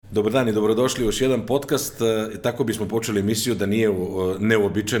Dobar dan i dobrodošli u još jedan podcast. Tako bismo počeli emisiju da nije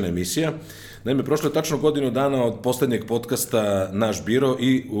neuobičajena emisija. Naime, prošlo je tačno godinu dana od poslednjeg podcasta Naš biro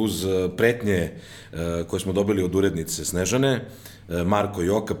i uz pretnje koje smo dobili od urednice Snežane, Marko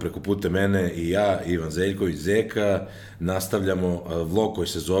Joka preko puta mene i ja, Ivan Zeljković Zeka, nastavljamo vlog koji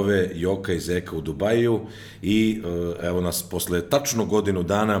se zove Joka i Zeka u Dubaju i evo nas posle tačno godinu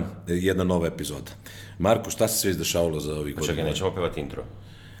dana jedna nova epizoda. Marko, šta se sve izdešavalo za ovih godina? Čekaj, nećemo pevati intro.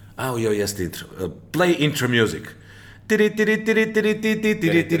 Jo, jeste intro. Play intro music.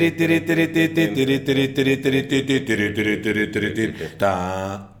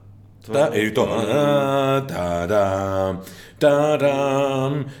 I to.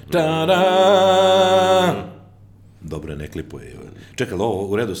 Dobro, ne klipuje. Čekaj, ovo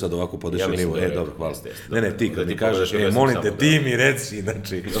u redu sad ovako podiše nivo. Dobro, hvala. Ne, ti kad mi kažeš, molim te, ti mi reci,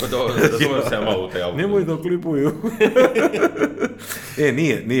 znači... Razumem se ja malo u taj album. Nemoj da klipuju.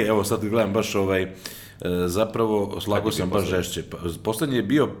 Nije, evo sad gledam baš zapravo slago sam baš žešće. Poslednji je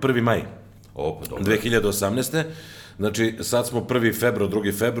bio 1. maj 2018. Znači, sad smo 1. februar,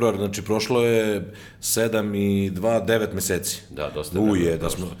 2. februar, znači prošlo je 7 i 2, 9 meseci. Da, dosta vremena.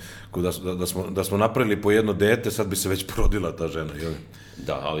 Da smo napravili po jedno dete, sad bi se već porodila ta žena, jel?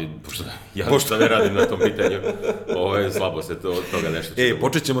 Da, ali pošto ne radim na tom pitanju, slabo se toga nešto čuo.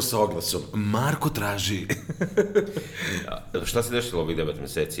 Počet ćemo sa oglasom. Marko traži. Šta se dešilo ovih 9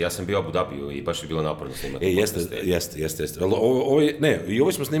 meseci? Ja sam bio u Abu Dhabiju i baš je bilo naporno snimati. Jeste. I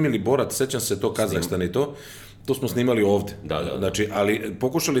ovo smo snimili Borat, sećam se to Kazahstana i to smo snimali ovde. Da. Znači, ali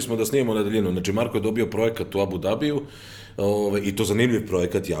pokušali smo da snimamo na daljinu. Znači, Marko je dobio projekat u Abu Dhabiju, i to zanimljiv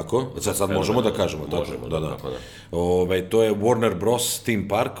projekat jako. Sad možemo da kažemo. Možemo, da. To je Warner Bros. Theme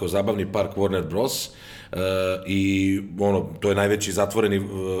Park, zabavni park Warner Bros. I to je najveći zatvoreni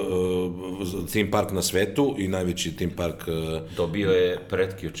theme park na svetu i najveći theme park... Dobio je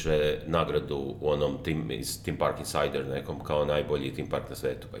pretkjuče nagradu u onom Theme Park Insider nekom kao najbolji theme park na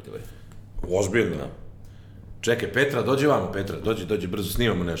svetu, by the way. Ozbiljno. Čekaj, Petra, dođi vamo, Petra, dođi, brzo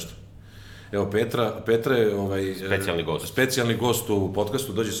snimamo nešto. Evo, Petra je specijalni gost u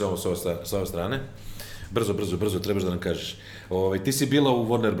podcastu, dođi sa ove strane. Brzo, trebaš da nam kažeš. Ti si bila u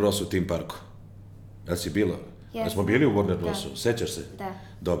Warner Brosu Theme Parku. Jel si bila? Jesam. Smo bili u Warner Brosu? Da. Sećaš se? Da.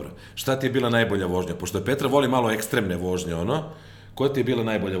 Dobro. Šta ti je bila najbolja vožnja? Pošto je Petra voli malo ekstremne vožnje, koja ti je bila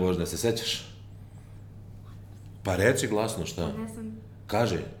najbolja vožnja, se sećaš? Pa reci glasno, šta? Ne znam.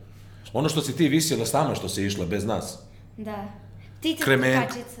 Kaži. Ono što si ti visila sama što si išla bez nas. Da.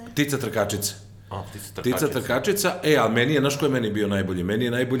 Ptica trkačica. Ali meni je, znaš ko je meni bio najbolji? Meni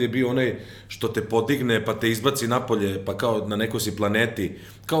je najbolje bio onaj što te podigne pa te izbaci napolje, pa kao na nekoj si planeti.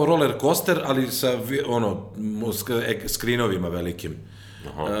 Kao roller coaster, ali sa skrinovima velikim.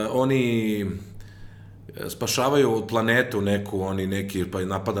 Oni spašavaju planetu neku, pa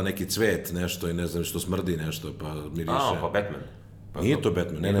napada neki cvet, nešto i ne znam što smrdi nešto, pa miriše. Pa Batman. Nije to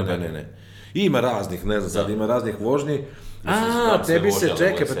Batman, ne. Ima raznih, ne znam sad, ima raznih vožnji.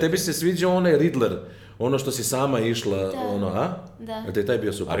 Tebi se sviđa onaj Riddler, ono što si sama išla, Da. Te je taj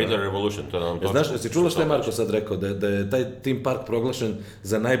bio super. A Riddler Revolution, to je nam točno. Znaš, si čula što je Marko sad rekao, da je taj theme park proglašen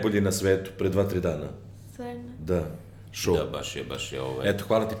za najbolji na svetu pre 2-3 dana? Stvarno? Da. Show. Da, baš je Eto,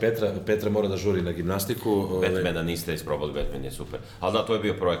 hvala ti Petra mora da žuri na gimnastiku. Batmana niste isprobali, Batman je super. Ali da, to je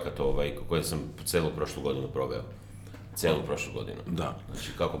bio projekat koji sam celu prošlu godinu proveo. Da.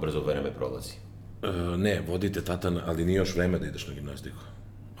 Znači, kako brzo vreme prolazi. Ne, vodite tata, ali nije još vreme da ideš na gimnastiku.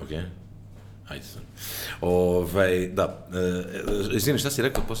 Okej? Ajde sam. Da. Izvini, šta si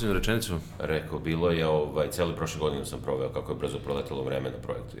rekao posljednju rečenicu? Rekao, bilo je, celu prošlu godinu sam proveo kako je brzo proletelo vreme na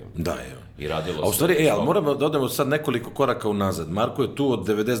projektu. Da, evo. I radilo se... A u stvari, ali moramo da odemo sad nekoliko koraka unazad. Marko je tu od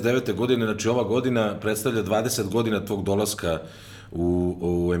 99. godine, znači ova godina predstavlja 20 godina tvog dolaska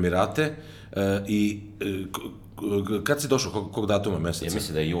u Emirate i kad si došao, kog datuma, meseca? Ja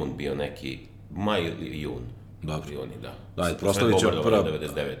mislim da je jun bio neki, maj ili jun. Dobro. Juni, da. Da, proslavit će prva...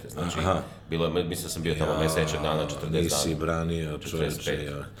 99. Znači, mislim da sam bio tamo mesečeg dana, 40 dana. Nisi branio, čoveče.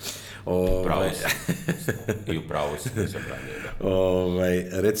 Pravo si. I u pravu si, nisam branio,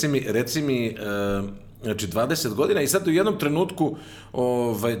 da. Reci mi, znači 20 godina i sad u jednom trenutku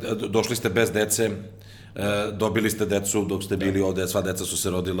došli ste bez dece, dobili ste decu dok ste bili ovde, sva deca su se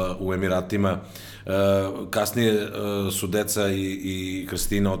rodila u Emiratima, kasnije su deca i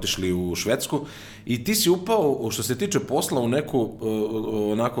Kristina otišli u Švedsku i ti si upao, što se tiče posla, u neku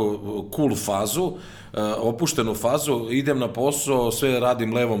onako cool fazu, opuštenu fazu, idem na posao, sve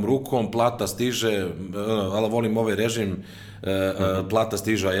radim levom rukom, plata stiže, ali volim ovaj režim, plata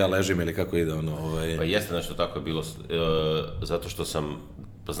stiže, a ja ležim ili kako ide Pa jeste, nešto tako je bilo, zato što sam,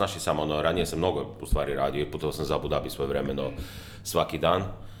 pa znaš i samo, ranije sam mnogo u stvari radio i putovao sam za Abu Dhabi svoje vremeno svaki dan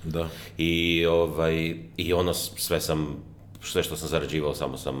Da. I sve što sam zarađivao,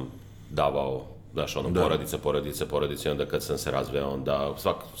 samo sam davao, znaš, porodica, i onda kad sam se razveo, onda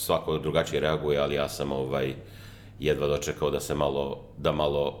svako drugačije reaguje, ali ja sam jedva dočekao da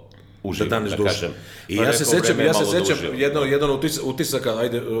malo uživam, da kažem. I ja se sećam jedan od utisaka,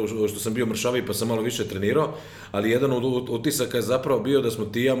 ajde, što sam bio mršaviji pa sam malo više trenirao, ali jedan od utisaka je zapravo bio da smo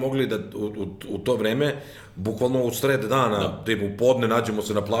ti i ja mogli da u to vreme, bukvalno u sred dana, u podne nađemo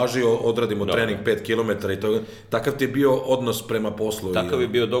se na plaži, odradimo trening 5 km i to. Takav ti je bio odnos prema poslu. Takav je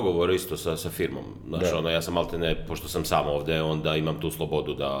bio dogovor isto sa firmom. Znaš, ja sam maltene, pošto sam sam ovde, onda imam tu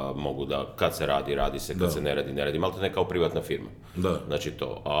slobodu da mogu da, kad se radi, radi se, kad se ne radi. Maltene kao privatna firma. Znači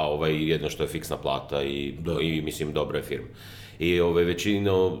to. A jedno što je fiksna plata i mislim, dobra je firma. I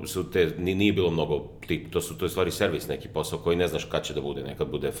većino su nije bilo mnogo, to je stvari servis, neki posao koji ne znaš kad će da bude, nekad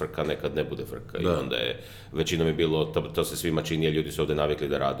bude frka, nekad ne bude frka. I onda je, većinom je bilo, to se svima čini, jer ljudi su ovde navikli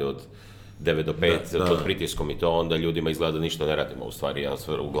da rade od 9 do 5, pod pritiskom i to, onda ljudima izgleda ništa ne radimo, u stvari ja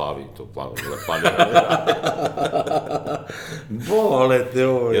sve u glavi to planiram. Bolete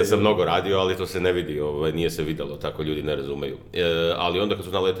ovo. Ja sam mnogo radio, ali to se ne vidi, nije se videlo, tako ljudi ne razumeju. Ali onda kad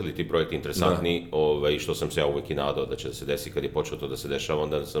su naleteli ti projekti interesantni, što sam se ja uvek i nadao da će da se desi, kad je počeo to da se dešava,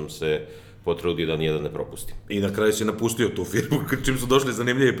 onda sam se potrudio da nijedan ne propustim. I na kraju si napustio tu firmu, čim su došli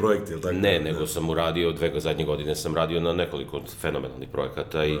zanimljivi projekti, ili tako? Ne, nego sam uradio, zadnje godine sam radio na nekoliko fenomenalnih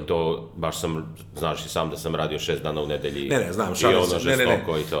projekata i to, baš sam, znaš i sam da sam radio 6 dana u nedelji. Ne, znam, šalim se.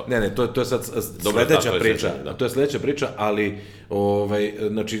 Ne, to je sad sledeća priča. To je sledeća priča, ali,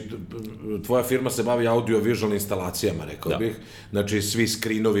 znači, tvoja firma se bavi audio-vizualnim instalacijama, rekao bih. Znači, svi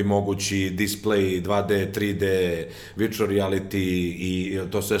skrinovi mogući, display, 2D, 3D, virtual reality i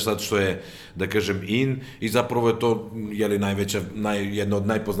to sve sad što je, da kažem, i zapravo je to, jedna od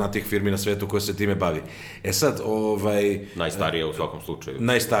najpoznatijih firmi na svetu koja se time bavi. Sad, najstarija u svakom slučaju.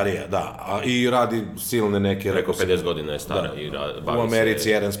 Najstarija, da, i radi silne neke... Preko 50 godina je stara i bavi se... U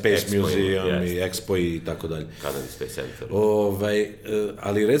Americi, Air and Space Museum i Expo i tako dalje. Kennedy Space Center.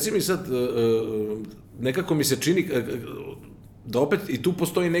 Ali reci mi sad, nekako mi se čini da opet i tu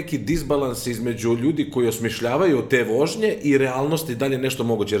postoji neki disbalans između ljudi koji osmišljavaju te vožnje i realnosti da li je nešto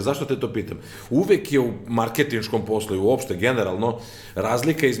moguće. Jer zašto te to pitam? Uvek je u marketinškom poslu i uopšte generalno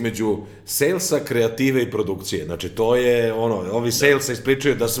razlika između salesa, kreative i produkcije. Znači to je ovi salesa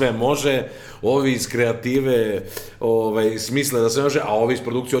ispričaju da sve može, ovi iz kreative smisle da sve može, a ovi iz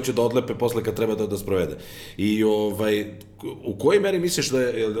produkcije hoće da odlepe posle kad treba da sprovede. I u kojoj meri misliš da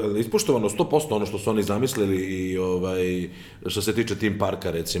je ispoštovano 100% ono što su oni zamislili i što se tiče Tim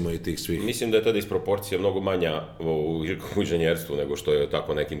Parka, recimo, i tih svih? Mislim da je ta disproporcija mnogo manja u inženjerstvu nego što je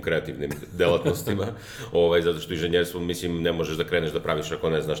tako nekim kreativnim delatnostima, zato što inženjerstvo, mislim, ne možeš da kreneš da praviš ako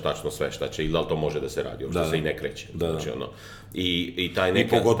ne znaš tačno sve šta će, ili da li to može da se radi, uopšte se i ne kreće. I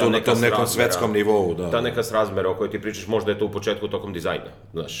pogotovo na tom nekom svetskom nivou, da. Ta neka srazmera o kojoj ti pričaš, možda je to u početku tokom dizajna,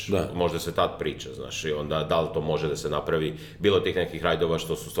 znaš, možda se tad priča, znaš, i onda da li to može da se napravi. Bilo tih nekih rajdova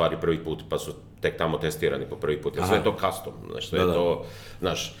što su stvari prvi put, pa su tek tamo testirani po prvi put, jer sve je to custom, znaš, sve je to,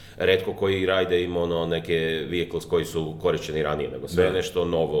 znaš, retko koji rajde ima neke vehicles koji su korišćeni ranije, nego sve je nešto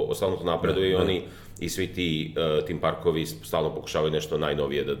novo, stalno to napreduje i oni i svi Tim Parkovi stalno pokušavaju nešto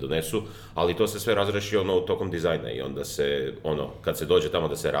najnovije da donesu, ali to se sve razreši tokom dizajna i onda se, kad se dođe tamo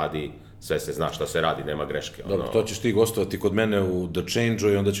da se radi, sve se zna šta se radi, nema greške. Dobro, to ćeš ti gostovati kod mene u The Change-u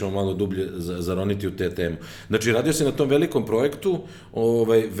i onda ćemo malo dublje zaroniti u te teme. Znači, radio si na tom velikom projektu,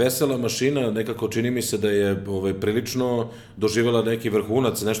 Vesela mašina, nekako čini mi se da je prilično doživjela neki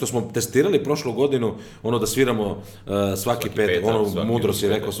vrhunac, nešto smo testirali prošlu godinu, da sviramo svaki petak, mudro si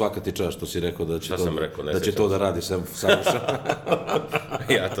rekao, svaka ti čast, što si rekao da će to da radi sam.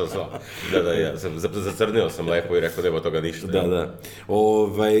 Ja to znam. Da, zacrnio sam lepo i rekao nema toga ništa. Da.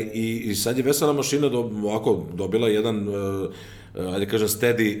 I sad je Vesela mašina dobila jedan, ajde kažem,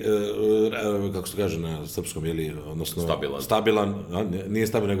 steady, kako se kaže na srpskom, odnosno... Stabilan, nije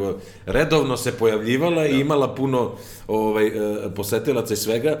stabilan, nego redovno se pojavljivala i imala puno posetilaca i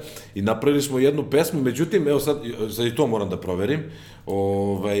svega i napravili smo jednu pesmu, međutim, evo sad i to moram da proverim,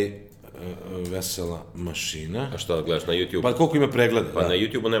 Vesela mašina. A šta gledaš na YouTube? Pa koliko ima pregleda? Pa na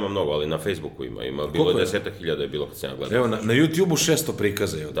YouTube-u nema mnogo, ali na Facebooku ima. Bilo je 10.000 je bilo kad sam ja gledao. Evo, na YouTube-u 600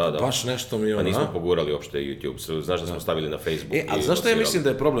 prikaza je. Da. Baš nešto mi je Pa nismo pogurali uopšte YouTube. Znaš da smo stavili na Facebook. Ali znaš šta ja mislim da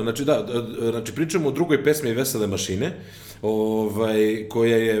je problem? Znači pričamo o drugoj pesmi Vesele mašine,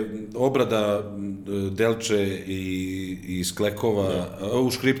 koja je obrada Delče i Sklekova,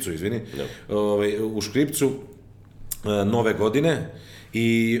 u Škripcu, izvini. U Škripcu Nove godine.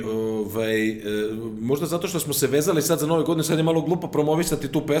 I možda zato što smo se vezali sad za Novu godinu, sad je malo glupo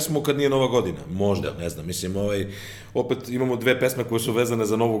promovisati tu pesmu kad nije Nova godina. Možda, ne znam, mislim, opet imamo 2 pesme koje su vezane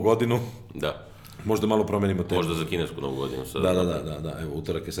za Novu godinu. Da. Možda malo promenimo temu. Možda za kinesku Novu godinu sad. Da, evo,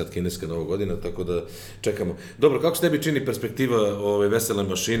 utorak je sad kineska Nova godina, tako da čekamo. Dobro, kako se tebi čini perspektiva Vesele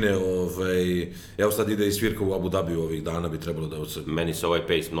mašine, evo sad ide i svirka u Abu Dhabiju ovih dana, bi trebalo da... Meni se ovaj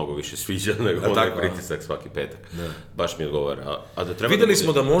pace mnogo više sviđa nego onaj pritisak svaki petak. Baš mi odgovara. Videli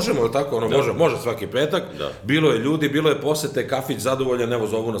smo da možemo, ili tako, može svaki petak, bilo je ljudi, bilo je posete, kafić zadovoljan, evo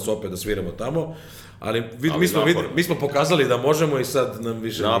zovu nas opet da sviramo tamo, ali mi smo pokazali da možemo i sad nam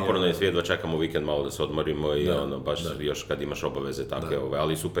više nije... Naporno je svijet, da čekamo vikend malo da se odmorimo i baš još kad imaš obaveze takve,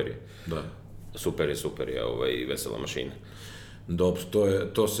 ali super je. Super je Vesela mašina. Dobro,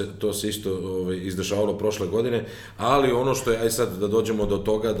 to se isto izdešavalo prošle godine, ali ono što je, aj sad da dođemo do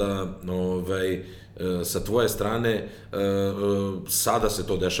toga da sa tvoje strane sada se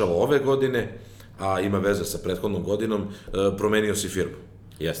to dešava ove godine, a ima veze sa prethodnom godinom, promenio si firmu.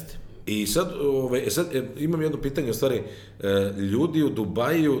 Jeste. I sad imam jedno pitanje, u stvari, ljudi u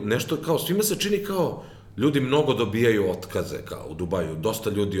Dubaju, nešto kao, svima se čini kao, ljudi mnogo dobijaju otkaze, kao u Dubaju, dosta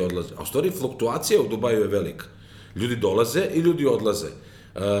ljudi odlaze, a u stvari fluktuacija u Dubaju je velika. Ljudi dolaze i ljudi odlaze.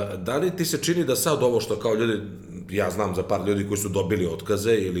 Da li ti se čini da sad ovo što kao ljudi, ja znam za par ljudi koji su dobili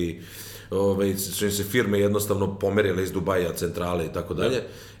otkaze ili su im se firme jednostavno pomerile iz Dubaja, centrale i tako dalje,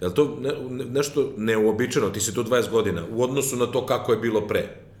 je li to nešto neuobičajeno, ti si tu 20 godina, u odnosu na to kako je bilo pre?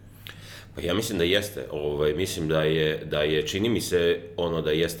 Pa ja mislim da jeste, mislim da je, čini mi se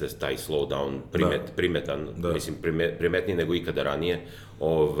da jeste taj slowdown primetan, mislim primetniji nego ikada ranije,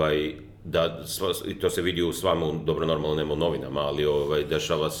 i to se vidi u svama, dobro normalno nema u novinama, ali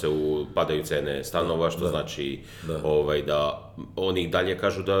dešava se padaju cene stanova, što znači da oni dalje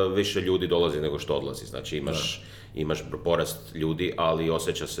kažu da više ljudi dolazi nego što odlazi, znači imaš porast ljudi, ali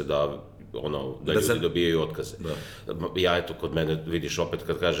osjeća se da ljudi dobijaju otkaze. Ja, eto, kod mene vidiš opet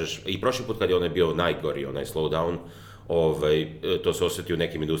kad kažeš, i prošli put kad je onaj bio najgori, onaj slowdown, to se osjeti u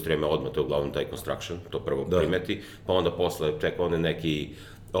nekim industrijama odmah, to je uglavnom taj construction, to prvo primeti, pa onda posle tek one neki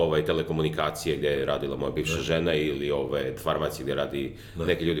telekomunikacije gdje je radila moja bivša žena ili farmacije gdje radi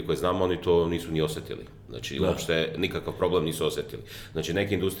neki ljudi koji znamo, oni to nisu ni osjetili. Znači, uopšte nikakav problem nisu osjetili. Znači,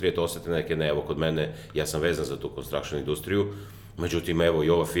 neke industrije to osjete, neke ne. Evo, kod mene, ja sam vezan za tu construction industriju, međutim, evo, i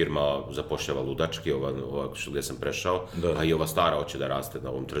ova firma zapošljava ludački, ova gdje sam prešao, a i ova stara hoće da raste na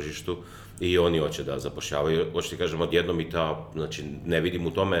ovom tržištu i oni hoće da zapošljavaju. Hoće ti kažem, odjednom i znači, ne vidim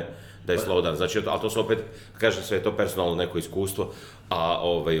u tome da je slowdown. Znači, ali to su opet, kažem, sve je to personalno neko iskustvo, a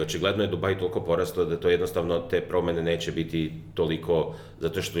očigledno je Dubaj toliko porastao da to jednostavno te promene neće biti toliko,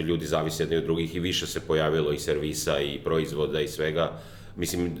 zato što ljudi zavise jedni od drugih i više se pojavilo i servisa i proizvoda i svega.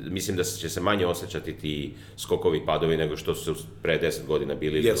 Mislim da će se manje osjećati ti skokovi padovi nego što su pre 10 godina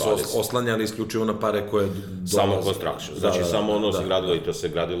bili ili 20. Jer su oslanjali isključivo na pare koje dolaze. Samo construction. Znači, samo se gradilo i to se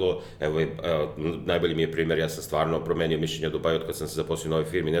gradilo. Evo, najbolji mi je primjer, ja sam stvarno promenio mišljenje o Dubaju od kad sam se zaposlio u nove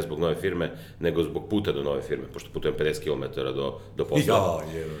firme, ne zbog nove firme, nego zbog puta do nove firme, pošto putujem 50 km do posla.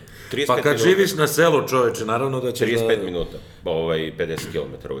 Pa kad živiš na selu, čoveče, naravno da će 35 minuta, 50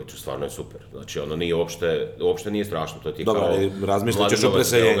 km uvijek, stvarno je super. Znači, nije uopšte nije strašno, to ti kao... Razmišljat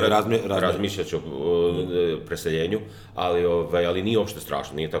ću o preseljenju, ali nije uopšte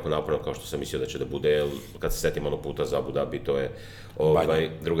strašno, nije tako naporno kao što sam mislio da će da bude, kad se setim puta za Abu Dhabi, to je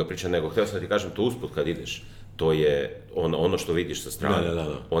druga priča, nego htio sam da ti kažem, to usput kad ideš, to je ono što vidiš sa strane,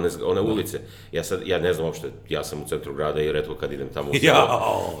 one ulice. Ja ne znam uopšte, ja sam u centru grada i retko kad idem tamo u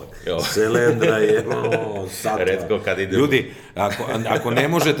selo. Selendra je, retko kad idem. Ljudi, ako ne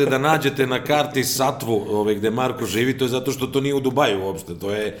možete da nađete na karti Satvu gde Marko živi, to je zato što to nije u Dubaju uopšte,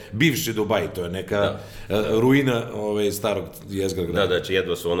 to je bivši Dubaj, to je neka ruina starog jezgra grada. Da, znači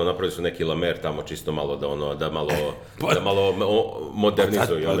jedva su napravili su neki lamer tamo čisto malo da malo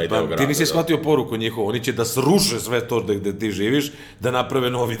modernizuju onaj deo grada. Ti nisi shvatio poruku njihovu, oni će da sruše sve to gde ti živiš, da naprave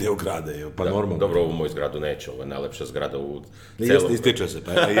novi deo grada, pa normalno. Dobro, ovu moju zgradu neće, ovo je najlepša zgrada u celom. Ističe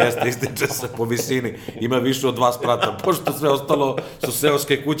se po visini, ima više od 2 sprata, pošto sve ostalo su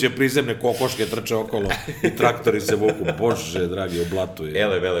seoske kuće, prizemne kokoške trče okolo i traktori se vuku, bože dragi,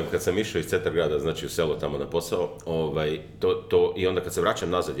 oblatuje. Velem, kad sam išao iz centra grada, znači u selo tamo na posao, i onda kad se vraćam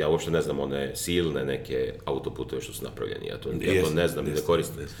nazad, ja uopšte ne znam one silne neke autoputove što su napravljeni, ja to ne znam ni da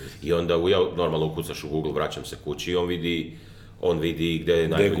koristim. I onda ja normalno ukucaš u Google, vraćam se kući i on vidi gde je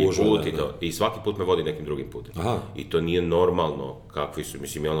najbolji put i to. I svaki put me vodi nekim drugim putem. I to nije normalno kakvi su,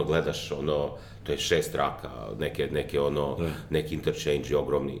 mislim, gledaš, to je 6 traka, neki interchange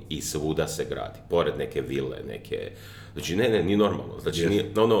ogromni i svuda se gradi, pored neke vile, znači nije normalno, znači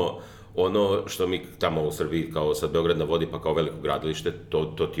nije, ono što mi tamo u Srbiji, kao sad Beograd na vodi, pa kao veliko gradilište,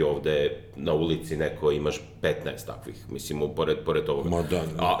 to ti ovde na ulici neko imaš 15 takvih, mislim, pored ovoga.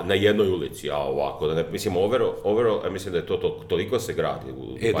 A na jednoj ulici, a ovako, da ne, mislim, overall, mislim da je to toliko se gradi.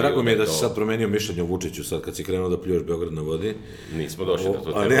 Drago mi je da si sad promenio mišljenje o Vučiću, sad kad si krenuo da pljuješ Beograd na vodi. Nismo došli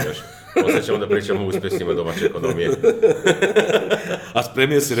do to tebe još. Posle ćemo da pričamo o uspesima domaće ekonomije. A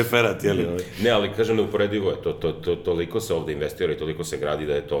spremio si referat, jel? Ne, ali kažem, neuporedivo je, toliko se ovde investira i toliko se gradi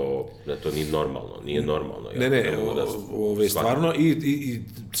da to nije normalno. Ne, stvarno, i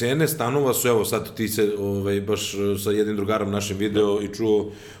cene stanova su, evo sad ti se baš sa jednim drugarom našim video i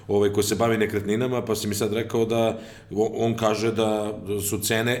čuo koji se bavi nekretninama, pa si mi sad rekao da on kaže da su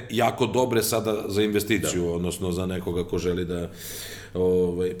cene jako dobre sada za investiciju, odnosno za nekoga ko želi da...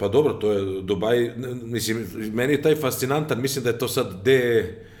 Pa dobro, to je Dubaj, mislim, meni je taj fascinantan, mislim da je to sad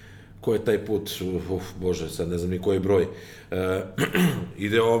ko je taj put, bože, sad ne znam ni koji broj,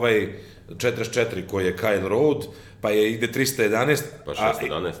 ide 44 koji je Kyle Road, pa ide 311. Pa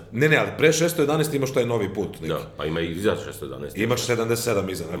 611. Ne, ali pre 611 imaš taj novi put. Da, pa ima i iza 611. Imaš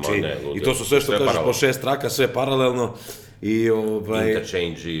 77 iza, znači, i to su sve što kažeš po 6 traka, sve paralelno.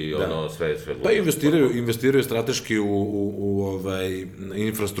 Interchange i sve. Pa investiraju strateški u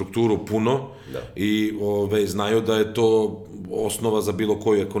infrastrukturu puno i znaju da je to osnova za bilo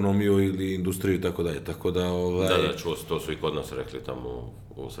koju ekonomiju ili industriju i tako dalje, tako da... Da, čuo se, to su i kod nas rekli tamo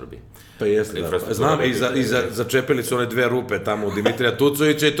u Srbiji. Pa jeste, da. Znam, i začepili su one 2 rupe tamo u Dimitrija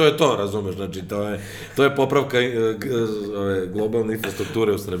Tucovića i to je to, razumeš, znači to je popravka globalne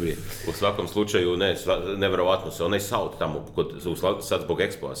infrastrukture u Srbiji. U svakom slučaju, neverovatno se, onaj South tamo, sad zbog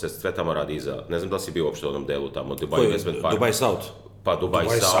Expo-a, sve tamo radi iza, ne znam da li si bio uopšte u onom delu tamo, Dubai Investment Park. Dubai South? Pa Dubai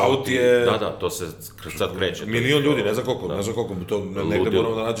South je... Da, to se sad kreće. Milion ljudi, ne znam koliko, to negde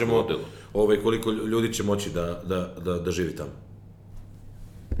moramo da nađemo koliko ljudi će moći da živi tamo.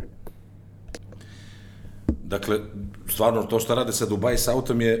 Dakle, stvarno, to što rade sa Dubai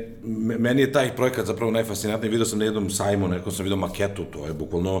Southom je, meni je taj projekat zapravo najfascinantniji, vidio sam na jednom sajmu, nekom sam vidio maketu, to je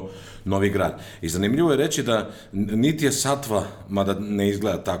bukvalno novi grad. I zanimljivo je reći da niti je Satva, mada ne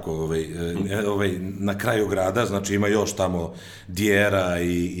izgleda tako na kraju grada, znači ima još tamo Dijera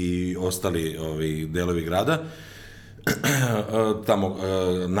i ostali delovi grada, tamo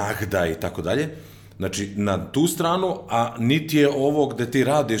Nahda i tako dalje. Znači, na tu stranu, a niti je ovo gde ti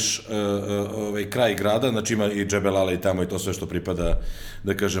radiš kraj grada, znači ima i Džebel Ali i tamo i to sve što pripada,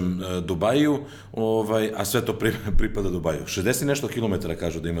 da kažem, Dubaju, a sve to pripada Dubaju. 60 nešto kilometara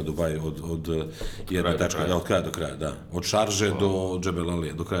kažu da ima Dubaj od jedne tačke, od kraja do kraja, da. Od Šarže do Džebel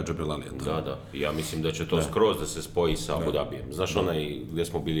Alije, do kraja Džebel Alije. Da. Ja mislim da će to skroz da se spoji sa Abu Dhabijem. Znaš onaj gde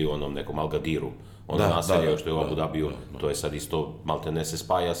smo bili u onom nekom Al-Gadiru, ono naselje što je u Abu Dhabiju, to je sad isto, malte ne se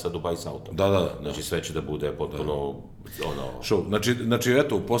spaja sa Dubai Southom. Da. Znači sve će da bude potpuno show. Znači,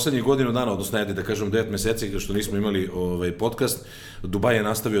 eto, u poslednjih godinu dana, odnosno, ajde da kažem 9 meseci, što nismo imali podcast, Dubaj je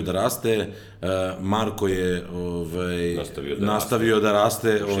nastavio da raste, Marko je nastavio da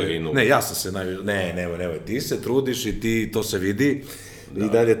raste. Ne, ja sam se nemoj, ti se trudiš i ti to se vidi i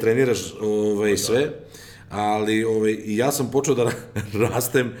dalje treniraš sve. Ali i ja sam počeo da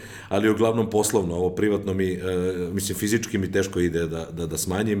rastem, ali uglavnom poslovno, ovo privatno mislim, fizički mi teško ide da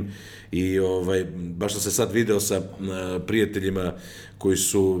smanjim i baš sam se sad video sa prijateljima koji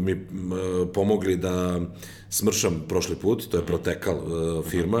su mi pomogli da smršam prošli put, to je Protekal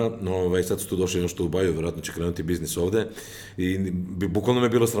firma, sad su tu došli nešto u Baju, verovatno će krenuti biznis ovde i bukvalno me je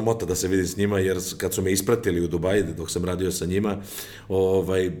bilo sramota da se vidim s njima, jer kad su me ispratili u Dubaji, dok sam radio sa njima,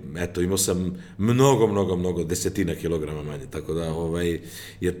 eto, imao sam mnogo desetina kilograma manje, tako da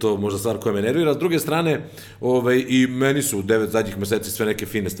je to možda stvar koja me nervira. S druge strane, i meni su 9 zadnjih meseci sve neke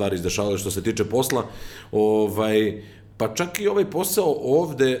fine stvari izdešavale što se tiče posla, pa čak i ovaj posao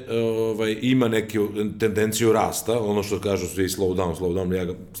ovde ima neku tendenciju rasta, ono što kažu svi slow down, ja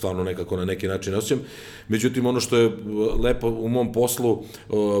ga stvarno nekako na neki način osjećam. Međutim, ono što je lepo u mom poslu,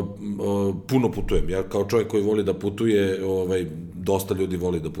 puno putujem. Ja kao čovjek koji voli da putuje, dosta ljudi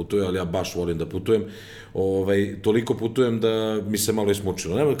voli da putuje, ali ja baš volim da putujem. Toliko putujem da mi se malo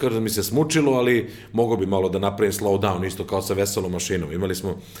ismučilo. Nema kažem da mi se smučilo, ali mogo bi malo da napravim slow down, isto kao sa Veselom mašinom. Imali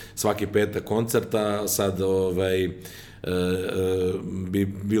smo svaki petak koncerta, sad bi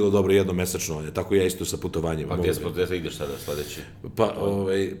bilo dobro jednomesečno, tako ja isto sa putovanjima. Pa gdje ideš sada sledeći?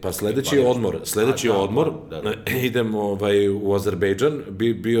 Pa sledeći odmor, idem u Azerbejdžan,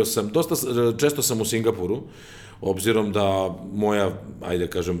 bio sam, često sam u Singapuru, obzirom da moja, ajde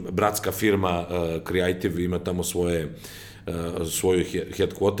kažem, bratska firma Creative ima tamo svoju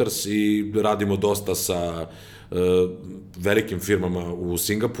headquarters i radimo dosta sa velikim firmama u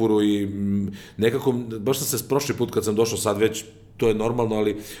Singapuru i nekako, baš sam se prošli put kad sam došao sad već to je normalno,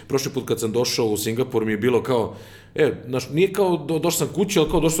 ali prošli put kad sam došao u Singapur mi je bilo kao, znaš, nije kao došao sam kući, ali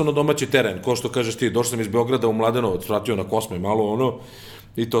kao došao sam na domaći teren, ko što kažeš ti, došao sam iz Beograda u Mladenovac, vratio na Kosmaj malo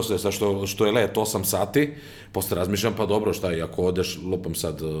i to sve, sad što je let 8 sati, posle razmišljam, pa dobro, šta je, ako odeš, lupam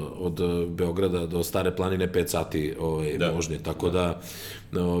sad, od Beograda do Stare planine 5 sati vožnje, tako da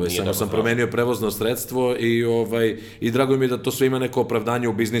samo sam promenio prevozno sredstvo i drago mi je da to sve ima neko opravdanje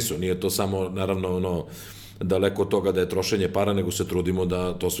u biznisu, nije to samo, naravno, daleko od toga da je trošenje para, nego se trudimo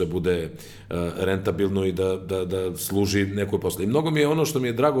da to sve bude rentabilno i da služi nekoj posle. I mnogo mi je ono što mi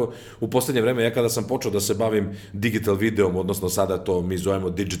je drago u poslednje vreme, ja kada sam počeo da se bavim digital videom, odnosno sada to mi zovemo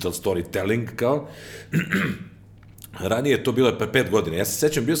digital storytelling, kao, ranije je to bilo 5 godina. Ja se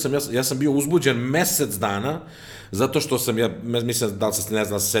sećam, ja sam bio uzbuđen mesec dana, zato što sam, ja mislim, da li se ne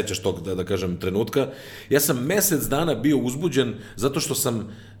znam, se sećaš tog, da kažem, trenutka, ja sam mesec dana bio uzbuđen zato što sam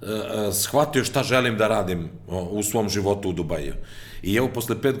shvatio šta želim da radim u svom životu u Dubaju. I evo,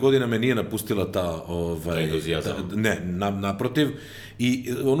 posle 5 godina me nije napustila ta entuzijazam. Ne, naprotiv.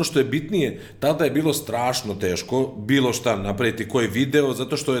 I ono što je bitnije, tada je bilo strašno teško bilo šta napraviti, koji video,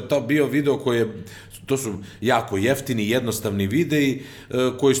 zato što je to bio video to su jako jeftini, jednostavni videi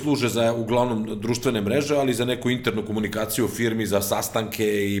koji služe za uglavnom društvene mreže, ali za neku internu komunikaciju u firmi, za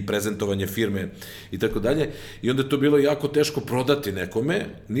sastanke i prezentovanje firme i tako dalje. I onda je to bilo jako teško prodati nekome,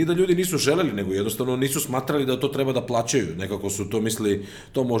 ni da ljudi nisu želeli, nego jednostavno nisu smatrali da to treba da plaćaju. Nekako su to mislili,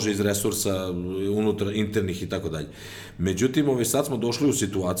 to može iz resursa unutar internih i tako dalje. Međutim, sad smo došli u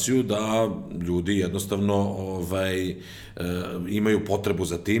situaciju da ljudi jednostavno imaju potrebu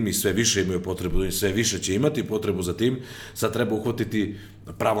za tim i sve više imaju potrebu, i sve više će imati potrebu za tim. Sad treba uhvatiti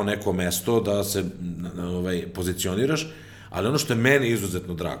pravo neko mesto da se pozicioniraš, ali ono što je meni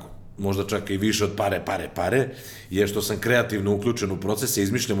izuzetno drago, možda čak i više od pare, je što sam kreativno uključen u procese,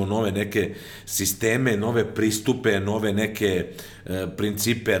 izmišljamo nove neke sisteme, nove pristupe, nove neke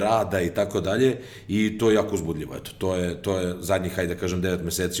principe rada i tako dalje, i to je jako uzbudljivo. Eto, to je zadnjih, hajde da kažem, 9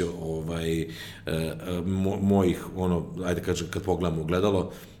 meseci mojih, ajde kažem, kad pogledamo u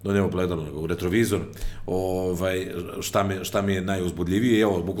gledalo, nema gledalo, nego u retrovizor, šta mi je najuzbudljivije.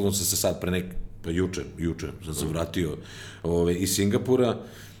 Evo, bukvalno sam se sad juče sam se vratio iz Singapura.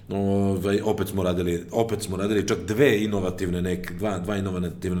 Opet smo radili čak dva inovativne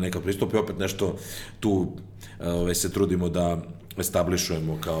neka pristupa i opet nešto tu se trudimo da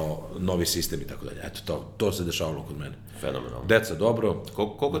establišujemo kao novi sistem i tako dalje. Eto, to se dešavalo kod mene. Fenomenalno. Deca, dobro.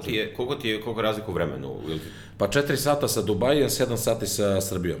 Koliko razliku u vremenu? Pa 4 sata sa Dubajem, 7 sati sa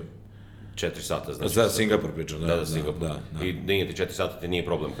Srbijom. 4 sata, znači... Za Singapur pričam, da. Singapur. I nije ti 4 sata, ti nije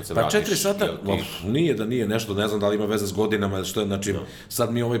problem kad se vratiš? Pa 4 sata, nije da nije nešto, ne znam da li ima veze s godinama, što je, znači,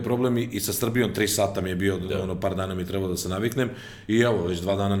 sad mi ovaj problem i sa Srbijom 3 sata mi je bio, par dana mi je trebalo da se naviknem, i evo, već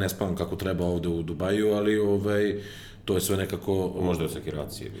 2 dana ne spavam kako treba ovde u Dubaju, ali to je sve nekako... Možda je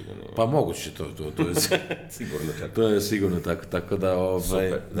sekiracije. Pa moguće to je... Sigurno tako. To je sigurno tako da...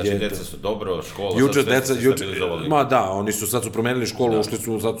 Super, znači deca su dobro, škola, sad sve se stabilizovali. Ma da, oni su sad promenili školu, ušli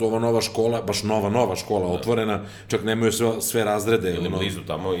su, sad su ova nova škola, baš nova škola otvorena, čak nemaju sve razrede. Ili blizu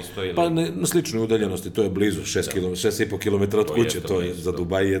tamo isto? Pa na sličnoj udaljenosti, to je blizu, 6,5 km od kuće, to je, za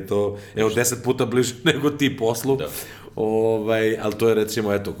Dubaj je to, evo 10 puta bliže nego ti poslu. Ali to je,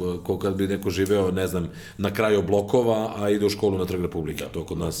 recimo, eto, kad bi neko živeo, ne znam, na kraju blokova, a ide u školu na Trg Republike, to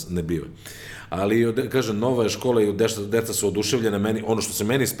kod nas ne biva. Ali, kažem, nova je škola i deca su oduševljena meni, ono što se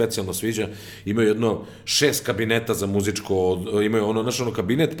meni specijalno sviđa, imaju jedno 6 kabineta za muzičko, imaju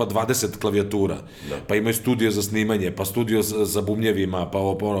kabinet, pa 20 klavijatura, pa imaju studio za snimanje, pa studio za bumljevima, pa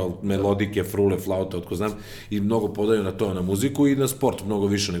melodike, frule, flaute, otko znam, i mnogo podaju na to, na muziku i na sport, mnogo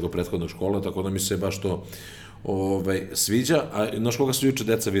više nego prethodna škola, tako da mi se baš to sviđa. A znaš koga su juče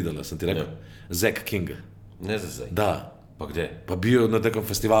deca videla, sam ti rekao? Zack Kinga. Ne znam Zack. Da. Pa gde? Pa bio na nekom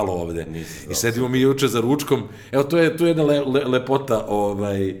festivalu ovde. I sedimo mi juče za ručkom. Evo, to je jedna lepota,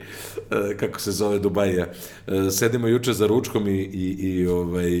 kako se zove, Dubaja. Sedimo juče za ručkom i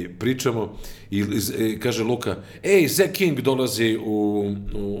pričamo. I kaže Luka, Zack King dolazi u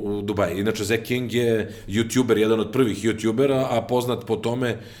Dubaj. Inače, Zack King je youtuber, jedan od prvih youtubera, a poznat po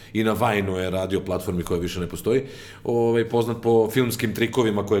tome, i na Vine-u je radio platformi koja više ne postoji, poznat po filmskim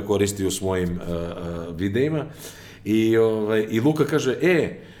trikovima koje koristi u svojim videima. I Luka kaže,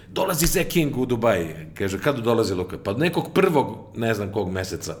 dolazi Zack King u Dubaj. Kaže, kada dolazi Luka? Pa nekog prvog, ne znam kog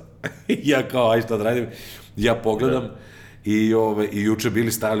meseca. Ja kao, aj šta da radim? Ja pogledam i juče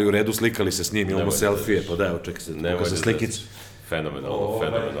bili stajali u redu, slikali se s njim, imamo selfije, pa da, očekaj se, pokaže slikicu. Fenomenalno.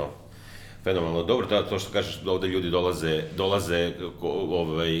 Dobro, to što kažeš, ovde ljudi dolaze,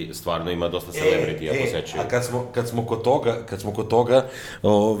 stvarno ima dosta celebrity, ja posećuju. A kad smo kod toga,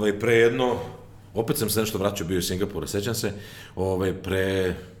 pre jedno opet sam se nešto vraćao, bio u Singapuru, sećam se, pa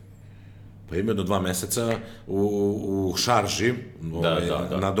ima jedno 2 meseca u Šarži,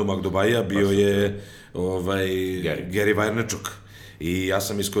 na domak Dubaja, bio je Gary Vaynerchuk. I ja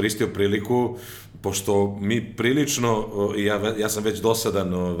sam iskoristio priliku, pošto mi prilično, ja sam već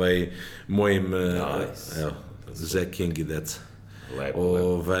dosadan mojim, evo, Zach King i deca.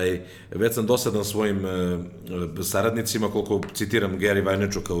 Već sam dosadan svojim saradnicima, koliko citiram Gary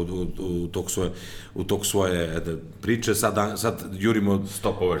Vaynerchuka u tog svoje priče, sad jurimo...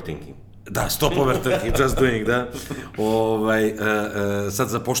 Stop overthinking. Da, stop overthinking, just doing, da. Sad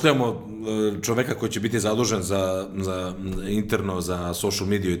zapošljamo čoveka koji će biti zadužen za interno, za social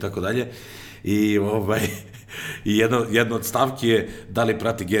mediju i tako dalje. I jedna od stavki je da li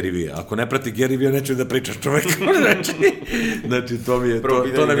prati Gary Vee. Ako ne prati Gary Vee, neću da pričaš čoveku. Znači,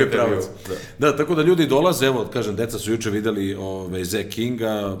 to nam je pravac. Da, tako da ljudi dolaze, evo, kažem, deca su juče videli Zach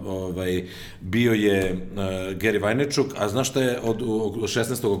Kinga, bio je Gary Vaynerchuk, a znaš šta je od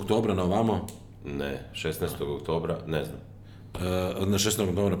 16. oktobra na ovamo? Ne, 16. oktobra, ne znam. Na 16.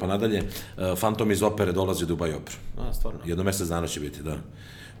 oktobra pa nadalje, Fantom iz opere dolazi u Dubai Opera. A, stvarno? Jedno mesec dana će biti, da.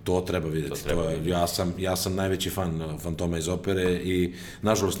 To treba vidjeti. Ja sam najveći fan Fantoma iz opere i,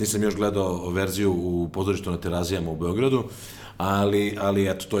 nažalost, nisam još gledao verziju u pozorištu na Terazijama u Beogradu, ali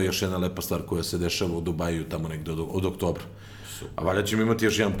eto, to je još jedna lepa stvar koja se dešava u Dubaju tamo negde od oktobra. A valjda ćemo imati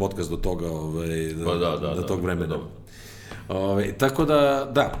još jedan podcast do toga, do tog vremena. Tako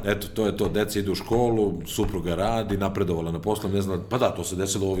da, eto, to je to, deca idu u školu, supruga radi, napredovala na poslu, ne znam, pa da, to se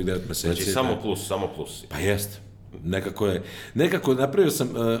desilo u ovih 9 meseci. Znači, samo plus. Pa jeste. Nekako napravio sam,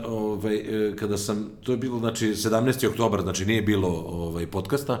 kada sam, to je bilo, znači, 17. oktobar, znači nije bilo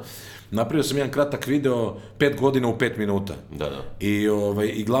podcasta, napravio sam jedan kratak video, 5 godina u 5 minuta. Da.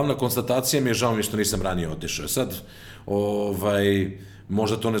 I glavna konstatacija mi je, žao mi što nisam ranije otišao. Sad,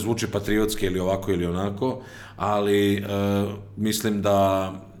 možda to ne zvuči patriotski ili ovako ili onako, ali mislim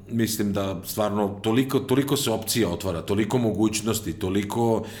da stvarno toliko se opcija otvara, toliko mogućnosti,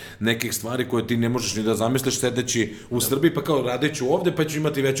 toliko nekih stvari koje ti ne možeš ni da zamisliš sedeći u Srbiji, pa kao radeću ovde pa ću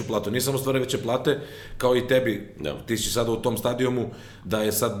imati veću platu. Nije samo stvari veće plate, kao i tebi, ti si sada u tom stadijumu, da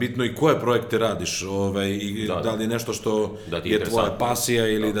je sad bitno i koje projekte radiš, i da li je nešto što je tvoja pasija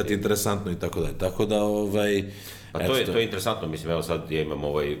ili da ti je interesantno i tako dalje. Tako da, Pa to je interesantno, mislim, evo sad ja imam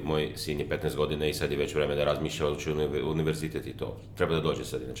moj sin je 15 godina i sad je već vreme da razmišlja o univerzitet i to. Treba da dođe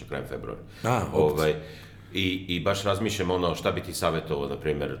sad, inače, krajem februara. I baš razmišljam šta bi ti savjetovao, na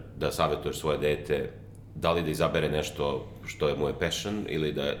primjer, da savjetuješ svoje dete, da li da izabere nešto što mu je passion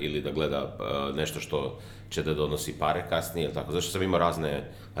ili da gleda nešto što će da donosi pare kasnije, ili tako. Zašto sam imao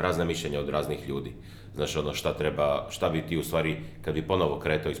razne mišljenja od raznih ljudi. Znaš, šta bi ti u stvari, kad bi ponovo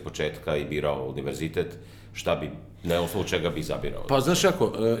kretao iz početka i birao univerzitet, šta bi, na osnovu čega bi izabirao? Pa, znaš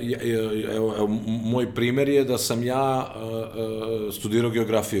kako, evo, moj primer je da sam ja studirao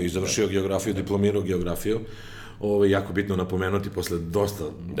geografiju i završio geografiju, diplomirao geografiju, jako bitno napomenuti posle dosta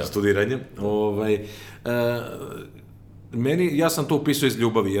studiranja. Ja sam to upisao iz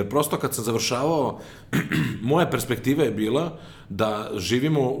ljubavi, jer prosto kad sam završavao, moja perspektiva je bila da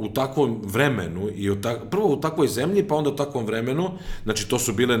živimo u takvom vremenu, prvo u takvoj zemlji, pa onda u takvom vremenu, znači to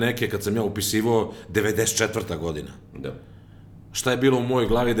su bile neke, kad sam ja upisivao, 94. godina. Da. Šta je bilo u mojoj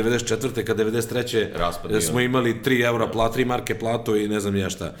glavi 94. kad 93. smo imali 3 eura, 3 marke platu i ne znam ja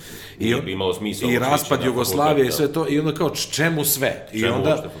šta. I raspad Jugoslavije i sve to, i onda kao čemu sve?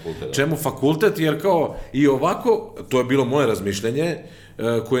 Čemu fakultet? Jer kao i ovako, to je bilo moje razmišljenje,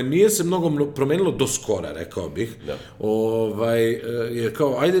 koje nije se mnogo promenilo do skora, rekao bih. Jer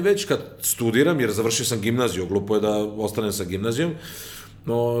kao, ajde već kad studiram, jer završio sam gimnaziju, glupo je da ostanem sa gimnazijom,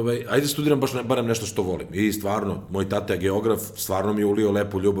 ajde studiram barem nešto što volim. I stvarno, moj tata je geograf, stvarno mi je ulio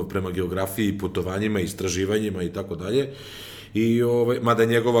lepu ljubav prema geografiji, putovanjima, istraživanjima i tako dalje. Mada je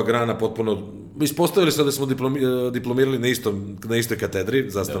njegova grana potpuno... Ispostavili se da smo diplomirali na istoj katedri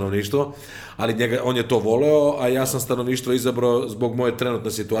za stanovništvo, ali on je to voleo, a ja sam stanovništvo izabrao zbog moje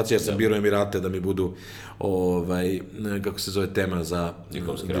trenutne situacije, jer sam birao Emirate da mi budu, kako se zove, tema za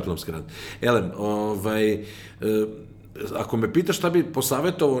diplomski rad. Elem, ako me pitaš šta bi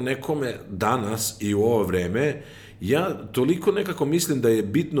posavjetovao nekome danas i u ovo vreme, ja toliko nekako mislim da je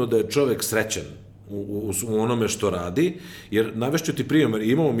bitno da je čovek srećan u onome što radi, jer navešću ti primjer,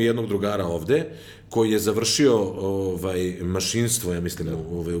 imamo mi jednog drugara ovde, koji je završio mašinstvo, ja mislim,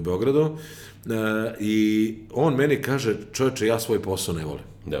 u Beogradu, i on meni kaže, čoveče, ja svoj posao ne volim.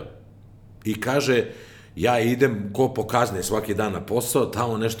 Da. I kaže, ja idem ko po kazne svaki dan na posao,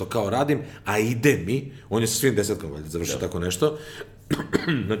 tamo nešto kao radim, a ide mi, on je sa svim desetkama završio tako nešto,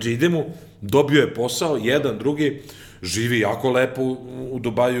 znači ide mu, dobio je posao, jedan, drugi, živi jako lepo u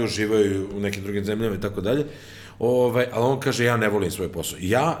Dubaju, živaju u nekim drugim zemljama i tako dalje, ali on kaže, ja ne volim svoj posao.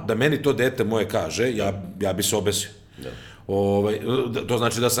 Da meni to dete moje kaže, ja bi se obesio. To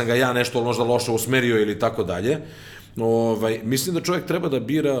znači da sam ga ja nešto možda loše usmerio ili tako dalje. Mislim da čovjek treba da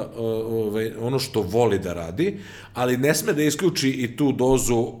bira ono što voli da radi, ali ne sme da isključi i tu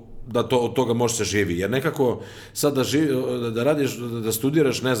dozu da od toga može se živi, jer nekako sad da radiš, da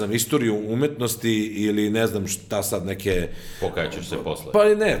studiraš, ne znam, istoriju umetnosti ili ne znam šta sad neke... Pokajaćeš se posle. Pa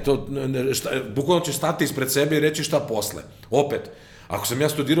ne, bukvalno ćeš stati ispred sebe i reći šta posle. Opet, ako sam ja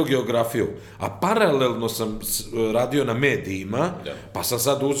studirao geografiju, a paralelno sam radio na medijima, pa sam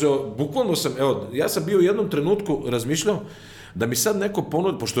sad uzeo, bukvalno sam, ja sam bio u jednom trenutku razmišljao da mi sad neko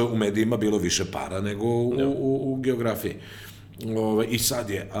ponudi, pošto je u medijima bilo više para nego u geografiji. I sad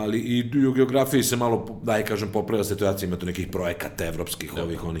je, ali i u geografiji se malo, popravila situacija, ima tu nekih projekata evropskih,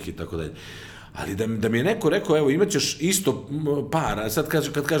 onih i tako dalje. Ali da mi je neko rekao, evo, imaćeš isto para, sad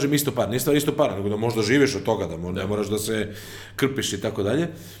kad kažem isto para, nije stvar isto para, nego da možda živiš od toga, da ne moraš da se krpiš i tako dalje,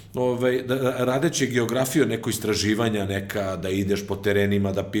 radeći geografiju, neko istraživanja, da ideš po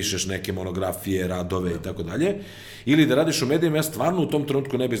terenima, da pišeš neke monografije, radove i tako dalje, ili da radiš u medijima, ja stvarno u tom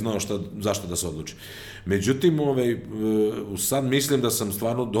trenutku ne bi znao zašto da se odluči. Međutim, sad mislim da sam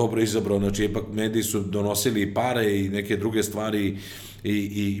stvarno dobro izabrao, znači ipak mediji su donosili i pare i neke druge stvari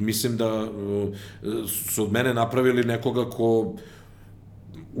i mislim da su od mene napravili nekoga ko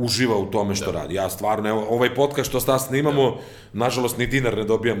uživa u tome što radi. Ja stvarno, evo, ovaj podcast što sad snimamo, nažalost ni dinar ne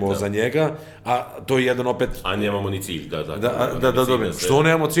dobijamo za njega, a to je jedan opet... A nemamo ni cilj, da dobijemo. Što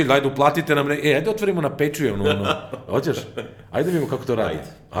nemamo cilj? Ajde, uplatite nam... Ajde, otvorimo na Patreonu, hoćeš? Ajde vidimo kako to radi.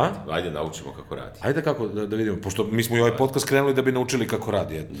 Ajde, naučimo kako radi. Ajde kako da vidimo, pošto mi smo i ovaj podcast krenuli da bi naučili kako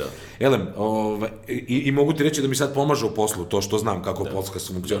radi. Elem, i mogu ti reći da mi sad pomaže u poslu, to što znam kako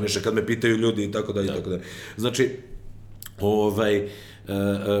podcast funkcioniše, kad me pitaju ljudi i tako dalje, i tako dalje. Znači,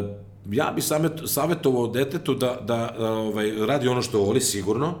 ja bi savjetovao detetu da radi ono što voli,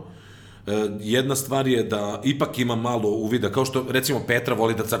 sigurno. Jedna stvar je da ipak ima malo uvida, kao što recimo Petra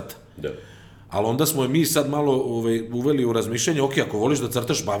voli da crta. Ali onda smo mi sad malo uveli u razmišljanje, ok, ako voliš da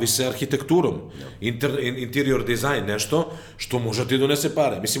crtaš, bavi se arhitekturom, interior dizajn, nešto što može ti donese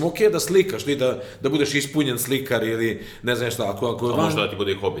pare. Mislim, ok da slikaš, da budeš ispunjen slikar ili ne znam šta. Možda da ti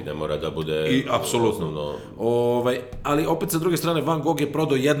bude i hobi, ne mora da bude... Apsolutno. Ali opet sa druge strane, Van Gogh je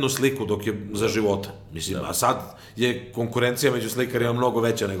prodao jednu sliku dok je za života. Mislim, a sad je konkurencija među slikarima mnogo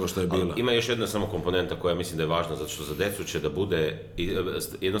veća nego što je bila. Ima još jedna samo komponenta koja mislim da je važna, zato što za decu će da bude,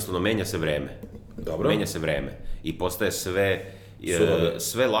 jednostavno menja se vreme. Dobro. Menja se vreme i postaje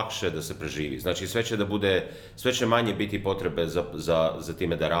sve lakše da se preživi. Znači, sve će manje biti potrebe za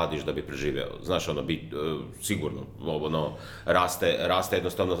time da radiš da bi preživeo. Znaš, sigurno, raste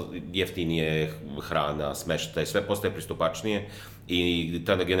jednostavno jeftinije hrana, smeštaj, sve postaje pristupačnije i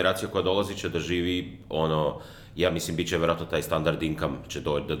ta generacija koja dolazi će da živi ja mislim, bit će vjerojatno taj standard income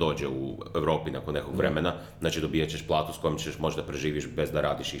da dođe u Evropi nakon nekog vremena, znači dobijat ćeš platu s kojom ćeš možda preživiš bez da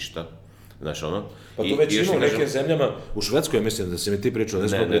radiš išta. Znaš, Pa to već ima u nekim zemljama, u Švedskoj, ja mislim da si mi ti pričao,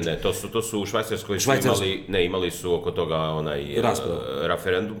 Ne, to su u Švajcarskoj imali su oko toga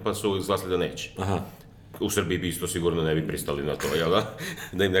referendum, pa su izglasili da neće. U Srbiji bi isto sigurno ne bi pristali na to,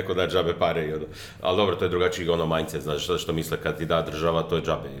 da im neko da džabe pare, ali dobro, to je drugačiji mindset, znaš, što misle kad ti da država, to je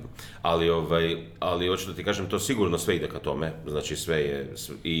džabe. Ali hoću da ti kažem, to sigurno sve ide ka tome, znači sve je,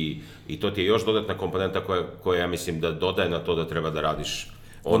 i to ti je još dodatna komponenta koja ja mislim da dodaje na to da treba da radiš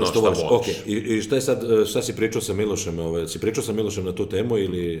ono što voliš. I šta si pričao sa Milošem? Si pričao sa Milošem na tu temu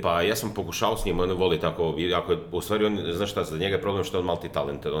ili... Pa ja sam pokušao s njim, on voli tako, u stvari znaš šta, za njega je problem što je on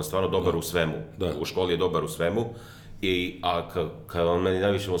multitalented, on je stvarno dobar u svemu, u školi je dobar u svemu, a kad on meni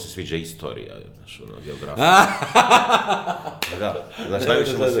najviše mu se sviđa istorija, znaš, geografija. Znaš,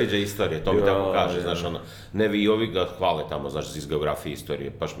 najviše mu se sviđa istorija, to mi tako kaže, znaš, i ovi ga hvale tamo, znaš, iz geografije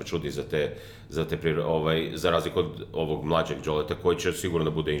istorije, baš me čudi za razliku od ovog mlađeg Đoleta, koji će sigurno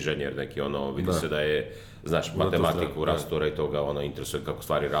da bude inženjer neki, vidi se da je, znaš, matematiku rastura i toga, interesuje kako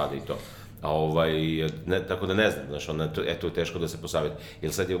stvari radi i to. Tako da ne znam, znaš, eto je teško da se posavjeti.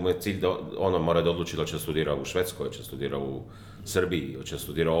 Jer sad je moj cilj da mora da odluči da će da studira u Švedskoj, da će da studira u Srbiji, da će da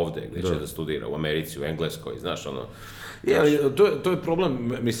studira ovde, gde će da studira, u Americi, u Engleskoj, znaš, To je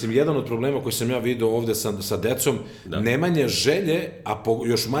problem, mislim, jedan od problema koji sam ja vidio ovde sa decom, nemanje želje, a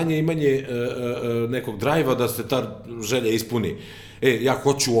još manje imanje nekog drajva da se ta želja ispuni. Ja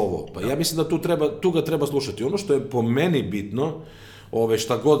hoću ovo. Pa ja mislim da tu ga treba slušati. Ono što je po meni bitno,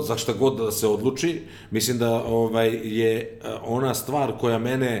 za šta god da se odluči, mislim da je ona stvar koja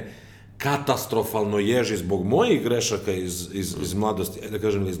mene katastrofalno ježi zbog mojih grešaka iz mladosti, da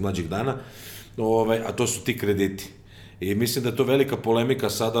kažem iz mlađih dana, a to su ti krediti. I mislim da je to velika polemika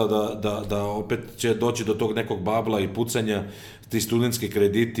sada da opet će doći do tog nekog babla i pucanja, ti studentski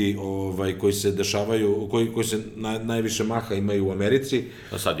krediti koji se dešavaju, koji se najviše maha imaju u Americi.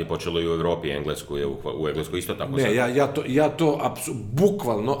 A sad je počelo i u Evropi, u Engleskoj isto tako. Ne, ja to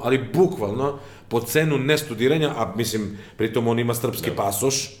bukvalno po cenu nestudiranja, a mislim, pritom on ima srpski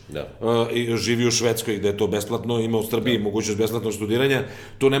pasoš, i živi u Švedskoj gde je to besplatno, ima u Srbiji mogućnost besplatnog studiranja,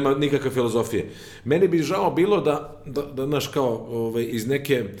 tu nema nikakve filozofije. Meni bi žao bilo da znaš, kao iz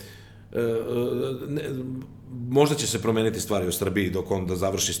neke... možda će se promeniti stvari u Srbiji dok on da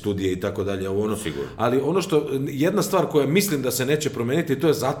završi studije i tako dalje, ali ono što, jedna stvar koja mislim da se neće promeniti, to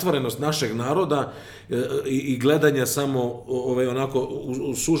je zatvorenost našeg naroda i gledanje samo onako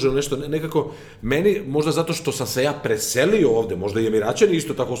suženo nešto, nekako meni, možda zato što sam se ja preselio ovde, možda i Emiraćani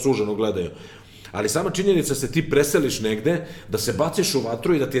isto tako suženo gledaju, ali sama činjenica se ti preseliš negde, da se baciš u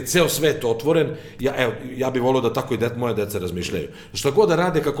vatru i da ti je ceo svet otvoren, ja bih volio da tako i moja deca razmišljaju. Šta god da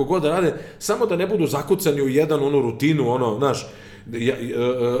rade, kako god da rade, samo da ne budu zakucani u jednu rutinu, znaš,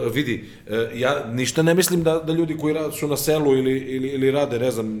 vidi, ja ništa ne mislim da ljudi koji su na selu ili rade,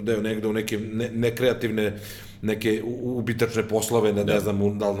 ne znam, negde u neke nekreativne, neke ubitačne poslove, ne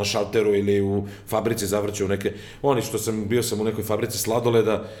znam, da li na šalteru ili u fabrici zavrću neke, oni što bio sam u nekoj fabrici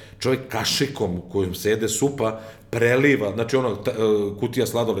sladoleda, čovjek kašikom kojim se jede supa, preliva, znači kutija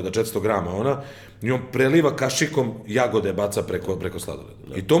sladoleda, 400 grama, i on preliva kašikom jagode baca preko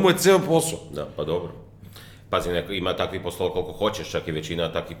sladoleda. I to mu je ceo posao. Da, pa dobro. Pazi, ima takvih poslova koliko hoćeš, čak i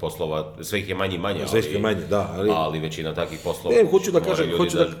većina takvih poslova, sve ih je manje i manje, ali većina takvih poslova... Ne, hoću da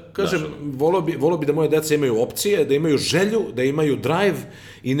kažem, volio bi da moje deca imaju opcije, da imaju želju, da imaju drive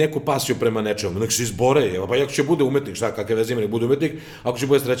i neku pasiju prema nečemu. Nek se izbore, pa ako će bude umetnik, šta, kakve veze ima, nek bude umetnik, ako će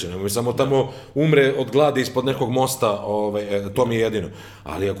bude srećan, nemoj samo tamo umre od gladi ispod nekog mosta, to mi je jedino.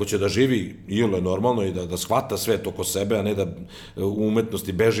 Ali ako će da živi ili normalno i da shvata svet oko sebe, a ne da u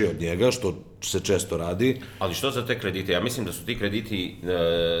umetnosti beži od njega, što se često radi. Ali što za te kredite? Ja mislim da su ti krediti,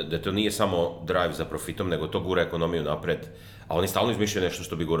 da to nije samo drive za profitom, nego to gura ekonomiju napred, a oni stalno izmišljaju nešto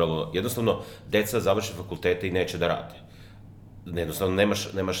što bi guralo. Jednostavno, deca završe fakultete i neće da rade. Jednostavno,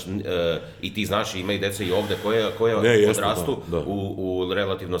 nemaš, i ti znaš, ima i deca i ovde koje odrastu u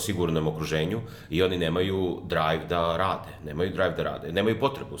relativno sigurnom okruženju i oni nemaju drive da rade, nemaju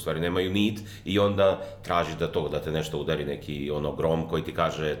potrebu, u stvari, nemaju need i onda tražiš da te nešto udari neki grom koji ti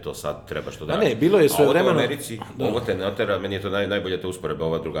kaže to sad treba što da radi. A ne, bilo je sve vremeno... A ovdje u Americi, ovo te natera, meni je to najbolje te usporebe,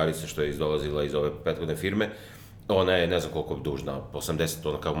 ova drugarica što je izdolazila iz ove prethodne firme, ona je ne znam koliko dužna, 80,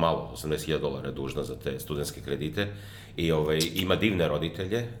 ona kao malo, $80,000 dužna za te studentske kredite i ima divne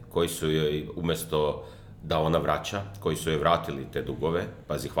roditelje koji su joj umesto da ona vraća, koji su joj vratili te dugove,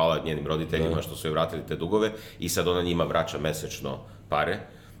 pazi, hvala njenim roditeljima što su joj vratili te dugove i sad ona njima vraća mesečno pare,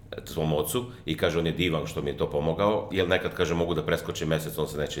 svom ocu i kaže on je divan što mi je to pomogao, jer nekad kaže mogu da preskočim mesec, on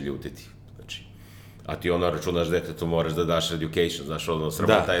se neće ljutiti. Znači, a ti računaš detetu moraš da daš education, znaš,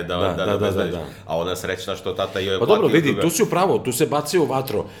 sramota je da bezvediš. A ona srećna što tata joj je platio. Pa dobro, vidi, tu si upravo, tu se baci u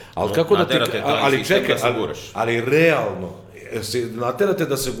vatru, ali kako da ti... Ali čekaj, ali realno, naterate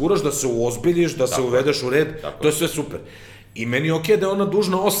da se guraš, da se uozbiljiš, da se uvedeš u red, to je sve super. I meni je okej da je ona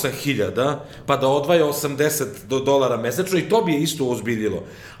dužna 8.000, pa da odvaja $80 mesečno i to bi je isto ozbiljilo.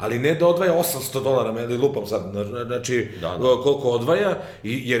 Ali ne da odvaja $800, lupam sad, znači koliko odvaja,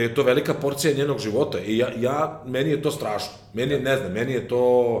 jer je to velika porcija njenog života. I meni je to strašno. Meni je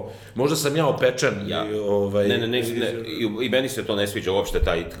to, možda sam ja opečen. I meni se to ne sviđa uopšte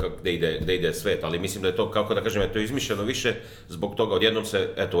gde ide svet, ali mislim da je to, kako da kažem, je to izmišljeno više zbog toga, odjednom se,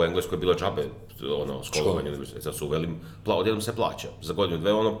 eto u Engleskoj je bilo džabe, školovanje, sad su uveli, odjednom se plaća, za godinu,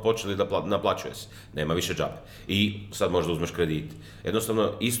 dve, počeli da naplaćuje se, nema više džabe. I sad možda uzmeš kredit. Jednostavno,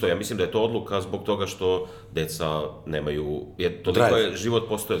 isto, ja mislim da je to odluka zbog toga što deca nemaju, toliko je život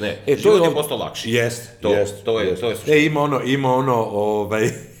postoje, život je postao lakši. Jest. To je suština.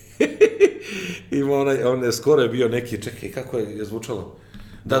 On je skoro je bio neki, čekaj, kako je zvučalo?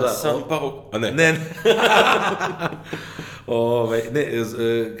 Da, sam pao, a ne.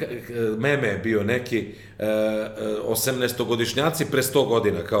 Meme je bio neki 18-godišnjaci pre 100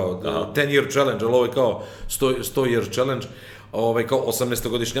 godina, kao 10-year challenge, ali ovo je kao 100-year challenge, kao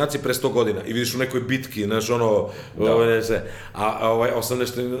 18-godišnjaci pre 100 godina i vidiš u nekoj bitki, znaš, a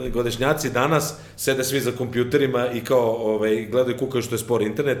 18-godišnjaci danas sede svi za kompjuterima i kao gledaju, kukaju što je spor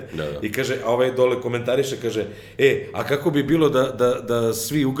internet i kaže, a ovaj dole komentariše, kaže, a kako bi bilo da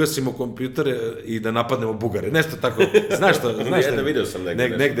svi ugasimo kompjutere i da napadnemo Bugare, nešto tako, znaš što? Jedno video sam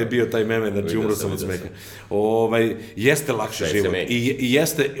negde je bio taj meme, znači umro sam od smeka. Jeste lakši život i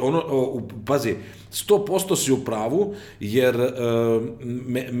jeste, pazi, 100% si u pravu, jer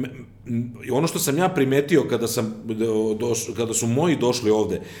ono što sam ja primetio kada su moji došli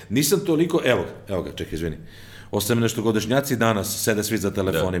ovde, nisam toliko, evo ga, čekaj, izvini, 18-godišnjaci danas sede svi za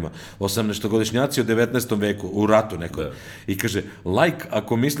telefonima. 18-godišnjaci u 19. veku, u ratu neko. I kaže,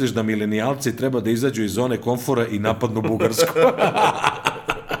 ako misliš da milenijalci treba da izađu iz zone komfora i napadnu Bugarsku.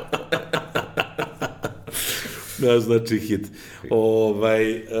 Znači hit.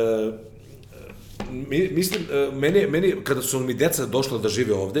 Mislim, meni, kada su mi deca došla da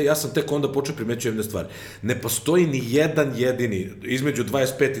žive ovde, ja sam tek onda počeo primećujem jedne stvari. Ne postoji ni jedan jedini, između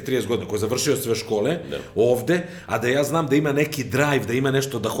 25 i 30 godina, koji je završio sve škole ovde, a da ja znam da ima neki drive, da ima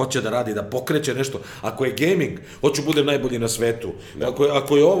nešto da hoće da radi, da pokreće nešto. Ako je gaming, hoću budem najbolji na svetu.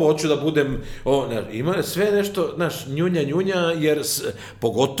 Ako je ovo, hoću da budem... Ima sve nešto, znaš, njunja, jer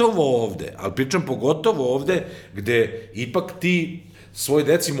pogotovo ovde, ali pričam pogotovo ovde, gde ipak ti svoj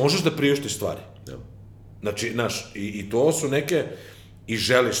deci možeš da priuštiš stvari. Znači, znaš, i to su neke, i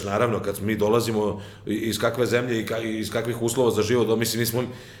želiš, naravno, kad mi dolazimo iz kakve zemlje i iz kakvih uslova za život, mislim,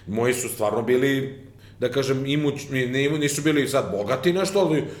 moji su stvarno bili, da kažem, nisu bili sad bogati nešto,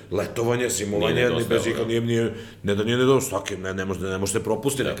 ali letovanje, simovanje, ne da nije nedostav, ne može se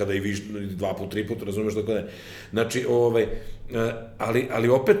propustiti nekada i više, 2 put, 3 put, razumeš tako da je. Znači, ali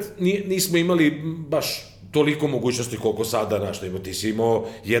opet nismo imali baš toliko mogućnosti koliko sada, znaš, ti si imao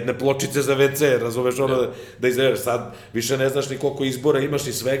jedne pločice za WC, razumeš, da izvedaš, sad više ne znaš ni koliko izbora imaš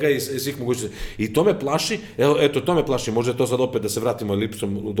i svega i svih mogućnosti. I to me plaši, to me plaši, može to sad opet da se vratimo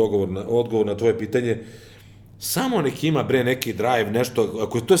lipsom u odgovor na tvoje pitanje, samo nek ima, neki drive, nešto,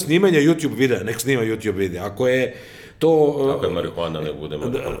 ako je to snimanje YouTube videa, nek snima YouTube videa, ako je to... Ako je marihuana, ne bude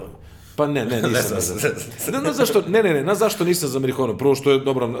marihuana. Pa nisam. Ne, zašto nisam za marihuanu? Prvo što je,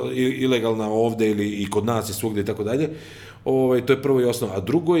 dobro, ilegalna ovde ili i kod nas i svugde i tako dalje, to je prvo i osnovno. A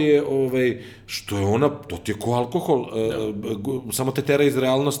drugo je, što je ona, to ti je ko alkohol, samo te tera iz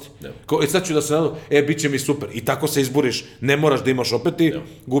realnosti. Sad ću da se nadam, bit će mi super. I tako se izboriš, ne moraš da imaš opet i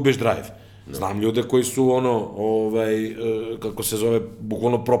gubiš drive. Znam ljude koji su, kako se zove,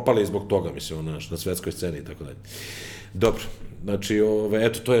 bukvalno propali zbog toga, mislim, na svetskoj sceni i tako dalje. Dobro. Znači,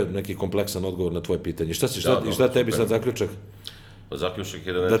 eto, to je neki kompleksan odgovor na tvoje pitanje. Šta tebi sad zaključak? Zaključak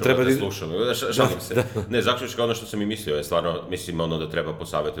je da ne treba da slušam. Šalim se. Ne, zaključak je ono što sam i mislio, je stvarno, mislim, da treba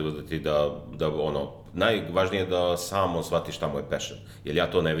posavjetovati da, najvažnije je da samo shvati šta mu je passion. Jer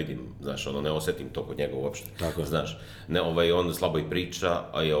ja to ne vidim, znaš, ne osetim to kod njega uopšte. Tako je. Znaš, on slabo i priča,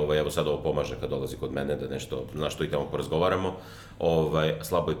 a evo sad ovo pomaže kad dolazi kod mene da nešto, znaš, to i tamo porazgovaramo,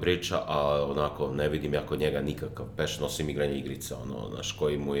 slabo i priča, a onako ne vidim ja kod njega nikakav passion, osim igranja igrica, znaš,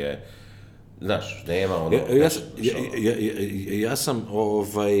 koji mu je... Znaš, nema ono... Ja sam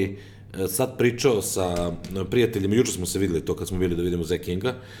sad pričao sa prijateljima, jučer smo se videli to kad smo bili da vidimo Zack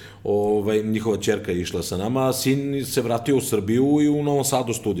Kinga, njihova ćerka je išla sa nama, a sin se vratio u Srbiju i u Novom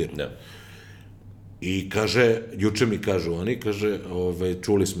Sadu studira. I kaže, juče mi kažu oni, kaže,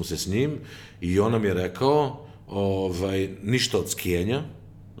 čuli smo se s njim i on nam je rekao, ništa od skijenja,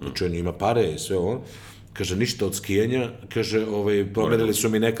 znači on ima pare i sve ovo, kaže, ništa od skijenja, kaže, pomerili su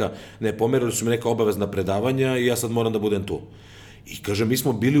mi neka obavezna predavanja i ja sad moram da budem tu. I kaže, mi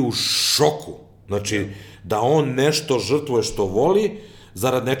smo bili u šoku, znači, da on nešto žrtvuje što voli,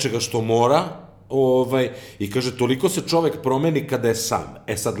 zarad nečega što mora, i kaže, toliko se čovek promeni kada je sam.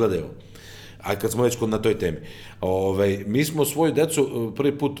 Sad gledaj ovo. A kad smo već na toj temi. Mi smo svoju decu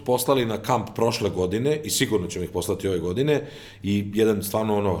prvi put poslali na kamp prošle godine i sigurno ćemo ih poslati ove godine i jedan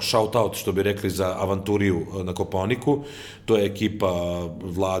stvarno shout out što bi rekli za avanturiju na Kopaoniku, to je ekipa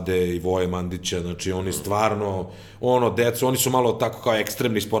Vlade i Voje Mandića, znači oni stvarno, decu, oni su malo tako kao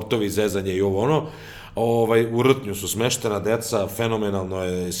ekstremni sportovi, zezanje i ovo u Rtnju su smeštena deca, fenomenalno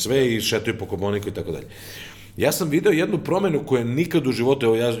je sve i šetuju po Kopaoniku i tako dalje. Ja sam video jednu promenu koju nikad u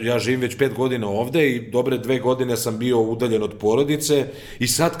životu, ja živim već 5 godina ovde i dobre 2 godine sam bio udaljen od porodice i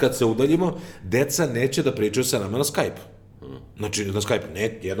sad kad se udaljimo, deca neće da pričaju sa nama na Skype. Znači, na Skype,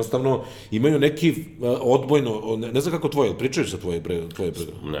 ne, jednostavno imaju neki odbojno, ne znam kako tvoje, pričaju sa tvoje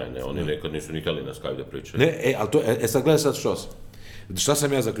Ne, oni nekad nisu ni htjeli na Skype da pričaju. Ne, ali to, sad gledaj sad šta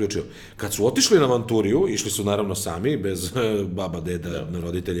sam ja zaključio? Kad su otišli na avanturiju, išli su naravno sami, bez baba, deda,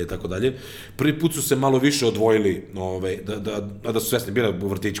 roditelja i tako dalje, prvi put su se malo više odvojili, da su svesni, bili u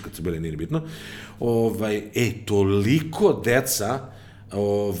vrtiću kad su bili, nije bitno, toliko deca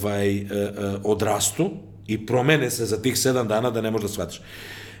odrastu i promene se za tih 7 dana da ne možeš da shvatiš.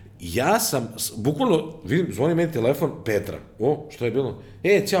 Ja sam, bukvalno, vidim, zvoni meni telefon Petra, što je bilo?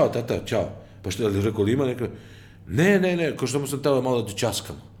 Ćao, tata, ćao. Pa što je rekao, ima neka... Ne, ko što mu sam teo malo da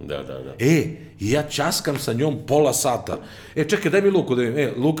časkam. Da. I ja časkam sa njom pola sata. Čekaj, daj mi Luku da vidim.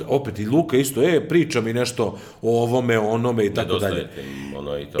 Luka, opet i Luka isto, priča mi nešto o ovome, onome i tako dalje.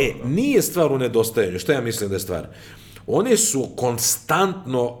 Ono i to. Nije stvar u nedostajanju, šta ja mislim da je stvar? Oni su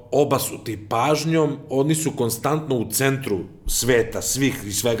konstantno obasuti pažnjom, oni su konstantno u centru sveta, svih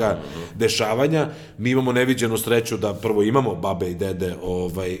i svega dešavanja. Mi imamo neviđenu sreću da prvo imamo babe i dede,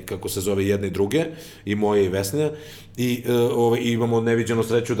 kako se zove, jedne i druge, i moje i Vesnija, i imamo neviđenu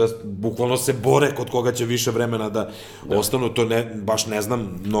sreću da bukvalno se bore kod koga će više vremena da ostanu, to baš ne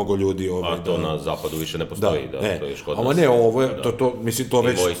znam mnogo ljudi. A to na zapadu više ne postoji, to je škod nas. Ovo ne, ovo je, mislim, to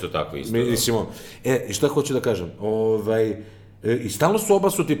već... I moji su tako isto. Mislimo, i šta hoću da kažem, i stalno su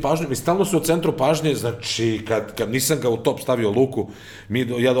obasuti pažnjom, i stalno su u centru pažnje, znači, kad nisam ga u top stavio Luku,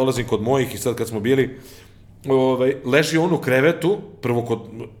 ja dolazim kod mojih i sad kad smo bili, leži on u krevetu, prvo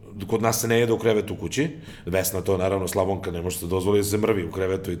kod nas se ne jede u krevetu u kući, Vesna to, naravno, Slavonka ne može se dozvoliti da se mrvi u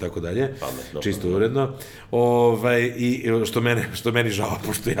krevetu i tako dalje, čisto uredno, i što meni žao,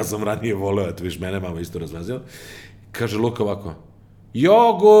 pošto ja sam ranije voleo, eto viš, mene mama isto razvazila, kaže Luka ovako,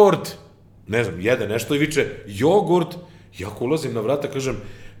 jogurt, ne znam, jede nešto i viče, jogurt, ja ako ulazim na vrata, kažem,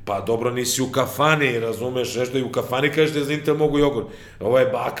 pa dobro, nisi u kafani, razumeš, nešto i u kafani kažeš da znite mogu jogurt. Ovo je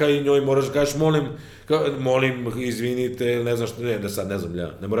baka i njoj moraš da kažeš molim, izvinite, ne znam što, ne znam,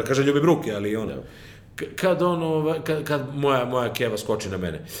 ne mora kaže ljubim ruke, ali ono, kad moja keva skoči na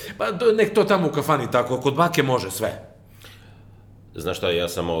mene, pa nek to tamo u kafani tako, kod bake može sve. Znaš šta,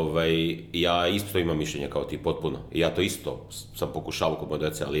 ja isto imam mišljenje kao ti, potpuno. I ja to isto sam pokušao kod moje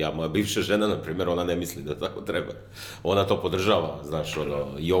djece, ali moja bivša žena, na primjer, ona ne misli da tako treba. Ona to podržava, znaš,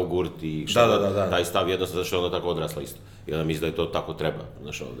 jogurt i taj stav jednostavno, zato što je ona tako odrasla isto. I ona misli da je to tako treba,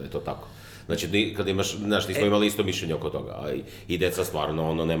 znaš, da je to tako. Znači, kad imaš, znaš, nismo imali isto mišljenje oko toga, a i deca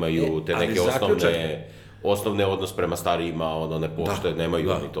stvarno, nemaju te neke osnovne odnos prema starijima, ne postoje,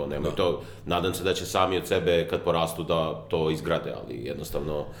 nemaju to. Nadam se da će sami od sebe, kad porastu, da to izgrade, ali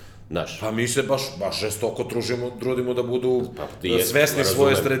jednostavno, znaš. Pa mi se baš žestoko trudimo da budu svesni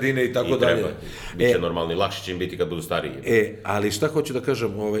svoje sredine i tako dalje. Biće normalni, lakše će im biti kad budu stariji. Ali šta hoću da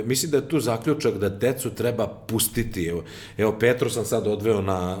kažem, mislim da je tu zaključak da decu treba pustiti. Evo, Petru sam sad odveo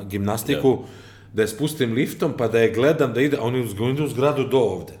na gimnastiku, da je spustim liftom, pa da je gledam da ide, a oni idu u zgradu do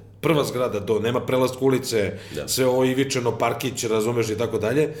ovde. Prva zgrada do, nema prelazk ulice, sve ovo ivičeno, parkić, razumeš i tako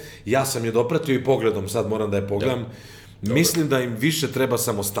dalje. Ja sam je dopratio i pogledom, sad moram da je pogledam. Mislim da im više treba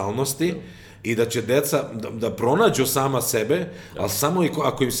samostalnosti i da će deca da pronađu sama sebe, ali samo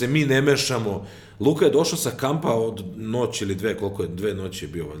ako im se mi ne mešamo. Luka je došao sa kampa od noći ili dve, koliko je, 2 noći je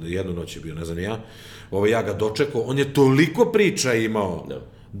bio, 1 noć je bio, ne znam ni ja. Ja ga dočekao, on je toliko priča imao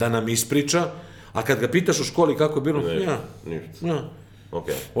da nam ispriča, a kad ga pitaš u školi kako je bilo,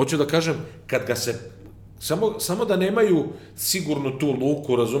 hoću da kažem, kad ga se, samo da nemaju sigurno tu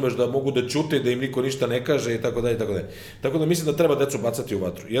Luku, razumeš, da mogu da ćute, da im niko ništa ne kaže i tako dalje, tako dalje. Tako da mislim da treba decu bacati u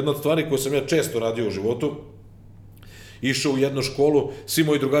vatru. Jedna od stvari koju sam ja često radio u životu, išao u jednu školu, svi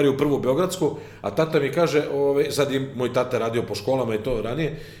moji drugari u prvu Beogradsku, a tata mi kaže, sad je moj tata radio po školama i to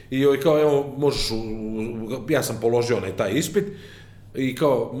ranije, i kao, evo, možeš, ja sam položio onaj taj ispit, i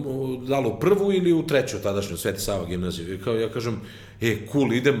kao, da li u prvu ili u treću tadašnju Sveti Sava gimnaziju. I kao, ja kažem,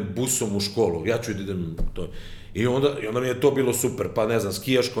 cool, idem busom u školu, ja ću idem to. I onda mi je to bilo super, pa ne znam,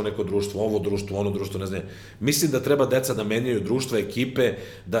 skijaško neko društvo, ovo društvo, ono društvo, ne znam. Mislim da treba deca da menjaju društva, ekipe,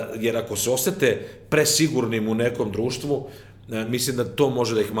 jer ako se osete presigurnim u nekom društvu, mislim da to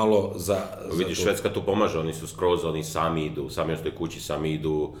može da ih malo Vidiš, Švedska tu pomaže, oni su skroz, oni sami idu, sami ostaju kući, sami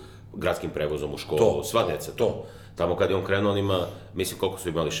idu gradskim prevozom u školu, sva deca. Tamo kad je on krenuo, on ima, mislim koliko su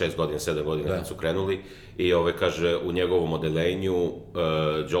imali, 6 godina, 7 godina kad su krenuli, i kaže, u njegovom odelenju,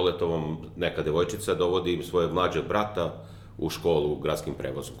 Đoletovom, neka devojčica dovodi svoje mlađe brata u školu gradskim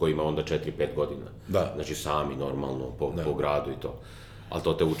prevozom, koji ima onda 4-5 godina. Znači sami, normalno, po gradu i to. Ali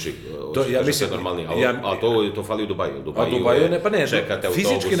to te uči, ja mislim, ali to fali u Dubaju. U Dubaju ne, pa ne, čekate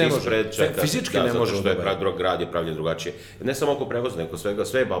fizički ne može. Fizički ne može. Zato što grad je pravljen drugačije. Ne samo oko prevoza, nego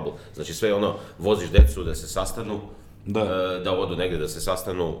sve je bubble. Znači sve voziš decu da se sastanu, da odu negdje da se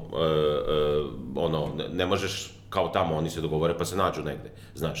sastanu, ne možeš kao tamo, oni se dogovore pa se nađu negdje.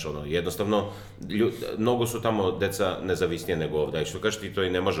 Znaš, jednostavno, mnogo su tamo deca nezavisnije nego ovdje. I što kažeš ti, to i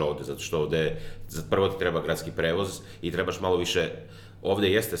ne može ovdje, zato što ovdje prvo ti treba gradski prevoz i trebaš malo više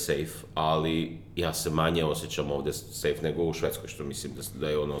ovdje jeste safe, ali ja se manje osjećam ovdje safe nego u Švedskoj, što mislim da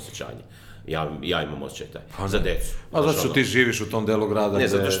je ono osjećanje. Ja imam osjećaj taj, za decu. A zato što ti živiš u tom delu grada? Ne,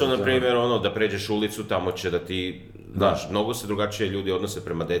 zato što, na primjer, da pređeš ulicu, tamo će da ti, znaš, mnogo se drugačije ljudi odnose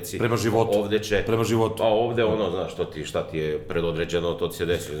prema deci. Prema životu. Ovdje će, prema životu. A ovdje, znaš, šta ti je predodređeno, to ti se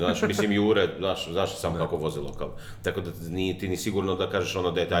desi. Znaš, mislim, Jure, znaš sam kako vozi lokal. Tako da nije ti ni sigurno da kažeš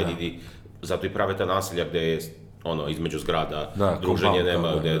dete, ajde idi, zato i prave ta naselja gdje je između zgrada, druženje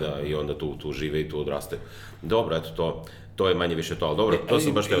nema gdje i onda tu žive i tu odraste. Dobro, eto to je manje više to, ali dobro, to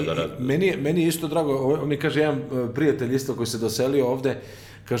sam baš teo da radim. Meni je isto drago, mi kaže jedan prijatelj isto koji se doselio ovde,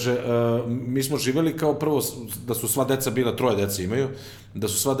 kaže, mi smo živjeli kao prvo da su sva deca bila, 3 dece imaju, da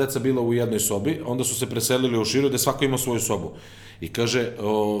su sva deca bila u jednoj sobi, onda su se preselili u širu, da svako ima svoju sobu. I kaže,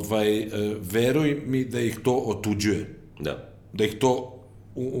 veruj mi da ih to otuđuje. Da ih to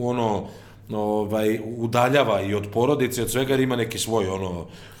udaljava i od porodice, od svega, jer ima neki svoj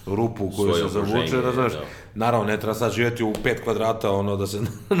rupu koju se zavuče, znaš. Naravno, ne treba sad živjeti u 5 kvadrata, da se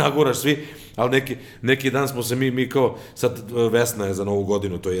naguraš svi, ali neki dan smo se mi kao, sad Vesna je za Novu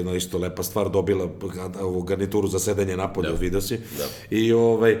godinu, to je jedna isto lepa stvar, dobila ovu garnituru za sedenje napolje, vidio si. I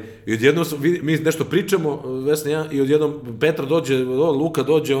odjednom mi nešto pričamo, Vesna i ja, i odjednom Petra dođe, Luka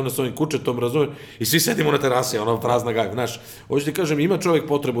dođe, ona s ovim kučetom, razumiješ, i svi sedimo na terasi, prazna gajba, znaš. Hoću ti kažem, ima čovjek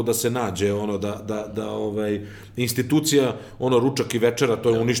potrebu da se nađe, da institucija, ručak i večera, to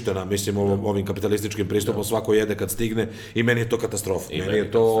je uništena, mislim, ovim kapitalističkim pristupom, svako jede kad stigne i meni je to katastrofa. Meni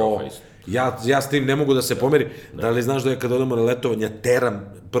je to... Ja s tim ne mogu da se pomerim. Da li znaš da je kad odemo na letovanje,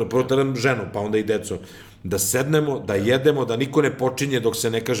 prvo teram ženu, pa onda i decu, da sednemo, da jedemo, da niko ne počinje dok se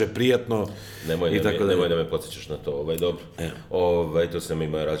ne kaže prijatno. Nemoj da me podsjećaš na to, dobro. To sam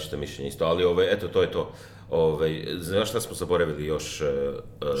imao različite mišljenje isto, ali eto, to je to. Znaš šta smo zaboravili još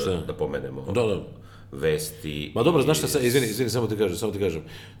da pomenemo? Da. Vesti... Ma dobro, znaš šta, izvini, samo ti kažem,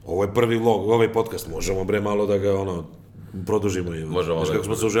 ovo je prvi vlog, ovaj podcast, možemo malo da ga, produžimo i... Znaš kako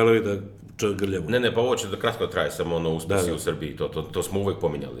smo se uželili da grljamo. Ne, pa ovo će da kratko traje, samo uspesi u Srbiji, to smo uvek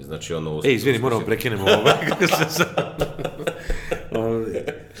pominjali, znači izvini, moramo prekinemo ovo.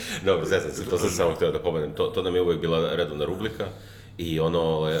 Dobro, to sam samo htio da pomenem, to nam je uvek bila redovna rubrika. I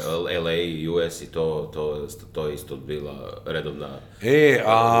LA i US i to je isto bila redovna...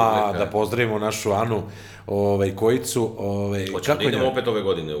 Da pozdravimo našu Anu Kojicu. Hoćemo da idemo opet ove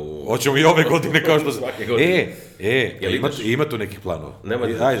godine Hoćemo i ove godine, kao što... Svake godine. Ima tu nekih planova.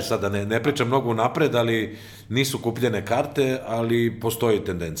 Ajde sad da ne pričam mnogo napred, ali nisu kupljene karte, ali postoji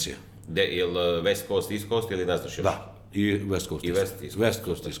tendencija. Je li West Coast, East Coast ili ne znaš još? Da, i West Coast. West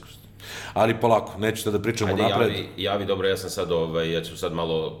Coast, East Coast. Ali polako, nećete da pričamo napred. Javi, dobro, ja ću sad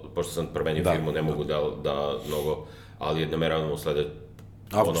malo, pošto sam promenio firmu, ne mogu da mnogo, ali nameravamo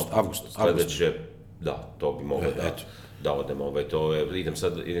sledeće, to bi moglo da odemo,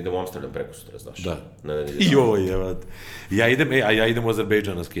 idem u Amsterdam preko sutra, znaš. Da. Ja idem u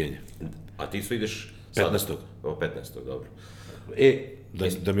Azerbejdžan na skijenje. A ti su ideš 15. 15. dobro.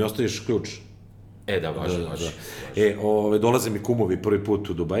 Da mi ostaviš ključ. Da, važi. Dolaze mi kumovi prvi put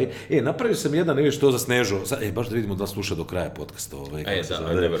u Dubaji. Napravio sam jedan, ne vidiš to za Snežu. Baš da vidimo da sluša do kraja podcasta. Ne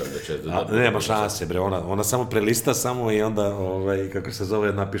verujem da će... Nema šanse, bre, ona samo prelista samo i onda, kako se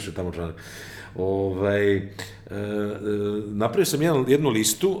zove, napiše tamo članak. Napravio sam jednu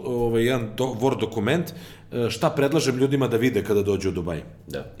listu, jedan Word dokument, šta predlažem ljudima da vide kada dođu u Dubaj.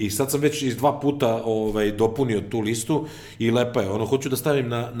 I sad sam već iz 2 puta dopunio tu listu i lepa je. Hoću da stavim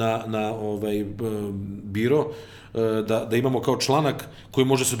na biro, da imamo kao članak koji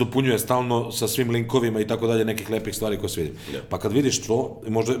može se dopunjuje stalno sa svim linkovima i tako dalje, nekih lepih stvari koje se vidi. Pa kad vidiš to,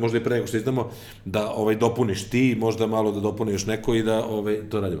 možda i pre nego što izdamo, da dopuniš ti, možda malo da dopuniš neko i da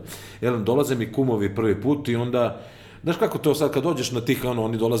to radimo. Dolaze mi kumovi prvi put i onda, znaš kako to sad, kad dođeš na tih,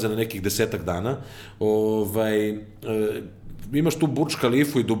 oni dolaze na nekih 10 dana, imaš tu Burj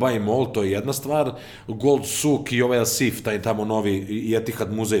Khalifu i Dubai Mall, to je jedna stvar, Gold Souk i Asif, taj tamo novi i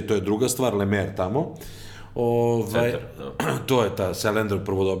Etihad muzej, to je druga stvar, Le Maire tamo. To je ta Selender,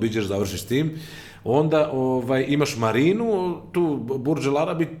 prvo da obiđeš, završiš s tim. Onda imaš marinu, tu Burj Al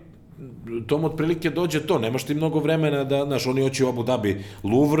Arabi, tom otprilike dođe to, nemaš ti mnogo vremena da, znaš, oni hoće u Abu Dhabi,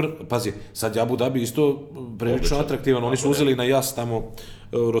 Louvre, pazi, sad je Abu Dhabi isto prilično atraktivan, oni su uzeli na jas tamo,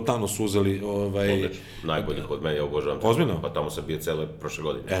 Rotano su uzeli, najbolji kod mene, ja obožavam. Ozbiljno? Pa tamo sam bio cele prošle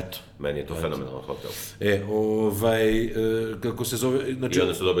godine. Eto. Meni je to fenomenalan hotel. Kako se zove, znači... I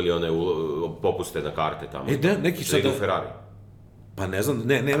onda su dobili one popuste na karte tamo. Neki sad... Idu u Ferrari. Pa ne znam,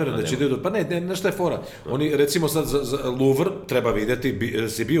 ne verujem da će idu, pa ne, šta je fora? Oni, recimo sad za Louvre, treba vidjeti,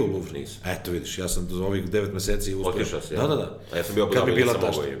 si bio u Louvre? Nisam. Eto vidiš, ja sam za ovih 9 meseci uspio. Otišao si, ja. Da. A ja sam bio Abu Dhabi, nisam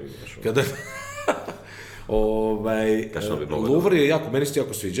mogao Louvre je jako, meni se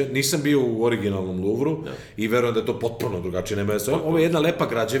jako sviđa, nisam bio u originalnom Louvru i verujem da je to potpuno drugačije, nema veze. Ovo je jedna lepa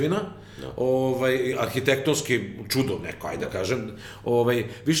građevina, arhitektonski čudo neko, ajde da kažem,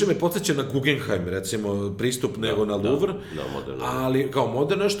 više me podsjeća na Guggenheim, recimo, pristup nego na Louvre, ali kao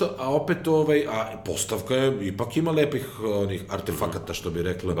moderno nešto, a opet postavka je, ipak ima lepih artefakata, što bi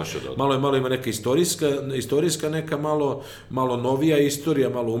rekla. Malo ima neka istorijska neka, malo novija istorija,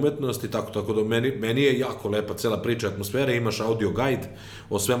 malo umetnosti, tako da meni je jako lepa cela priča, atmosfera, imaš audio guide,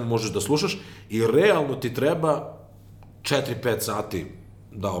 o svemu možeš da slušaš i realno ti treba 4-5 sati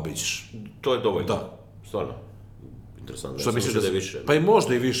da obiđeš. To je dovoljno. Da. Stvarno. Interesantno. Što misliš da je više? Pa i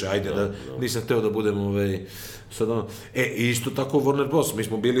možda i više, ajde, nisam hteo da budem sad i isto tako Warner Bros. Mi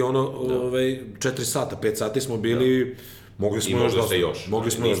smo bili 4 sata, 5 sati smo bili, mogli smo još dosta.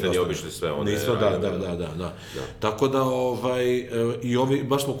 Niste ni obišli sve one. Nismo, da. Tako da, i ovi,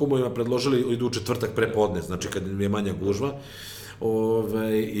 baš smo kumovima predložili, idu u četvrtak prepodne, znači kad je manja gužva.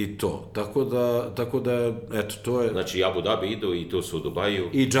 I to. Tako da, eto, to je... Znači, Abu Dhabi idu i tu su u Dubaju.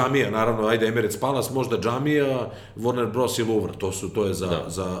 I džamija, naravno, ajde, Emirates Palace, možda džamija, Warner Bros. I Louvre, to je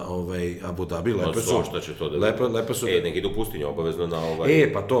za Abu Dhabi, lepe su. Šta će to da... Lepe su. Nek idu u pustinju, obavezno na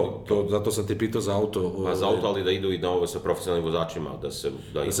pa to, zato sam ti pitao za auto. Pa za auto, ali da idu i na ovo sa profesionalnim vozačima, da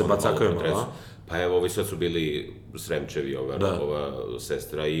se bacakaju, pa evo, ovi sve su bili Sremčevi, ova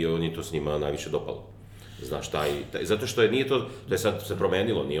sestra, i oni to s njima najviše dopalo. Znaš, zato što nije to, da je sad se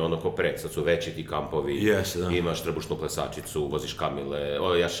promenilo, nije ono ko pre, sad su veći ti kampovi, imaš trbušnu plesačicu, voziš kamile,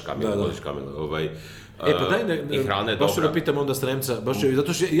 jaš kamile, voziš kamile, pa daj, i hrana je baš ću da pitam onda Sremca,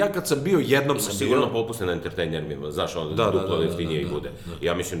 zato što ja kad sam bio, jednom sam bio... Sigurno popusne na entertainerima, znaš, onda duplo jeftinije i bude.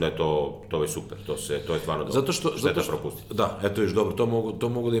 Ja mislim da je to je super, to je stvarno dobro, šteta propustiti. Da, eto još dobro, to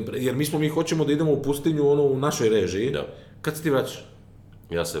mogu da im... Jer mi hoćemo da idemo u pustinju, u našoj režiji. Kad se ti vraćaš?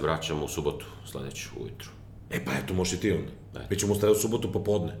 Ja se vraćam u subotu, sledeću ujutru. Pa eto, možeš i ti onda. Mi ćemo u subotu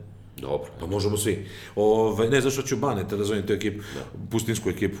popodne. Dobro. Pa možemo svi. Ne, zašto ću Baneta da zovem tu ekipu, pustinsku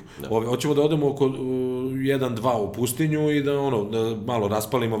ekipu. Hoćemo da odemo oko 1-2 u pustinju i da malo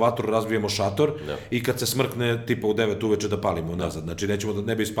raspalimo vatru, razbijemo šator i kad se smrkne tipa u 9 uveče da palimo nazad. Znači, nećemo da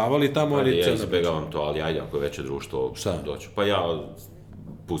ne bi spavali tamo, ali... Ja izbegavam to, ali ajde, ako je veće društvo, doću. Pa ja,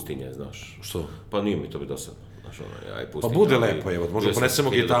 pustinje, znaš. Što? Pa nije mi to bi dosadno. Pa bude lepo, evo, možda ponesemo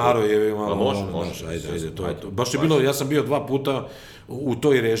gitaru i malo... Može, ajde, to. Baš je bilo, ja sam bio 2 puta u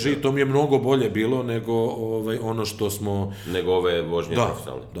toj režiji, to mi je mnogo bolje bilo nego ono što smo... Nego ove vožnje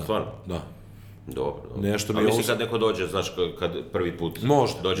profesionalne. Stvarno? Da. Dobro. A mislim kad neko dođe, znaš, kad prvi put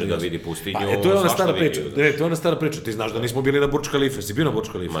dođe da vidi pustinju, to je ona stara priča. To je ona stara priča. Ti znaš da nismo bili na Burj Khalifa. Si bio na Burj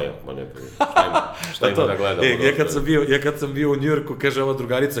Khalifa? Ma ne. Šta ima da gledamo? Ja kad sam bio u Njujorku, kaže ova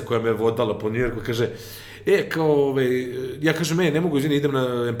drugarica koja me vodala po Njujorku, kaže, ja kažem, ne mogu, idem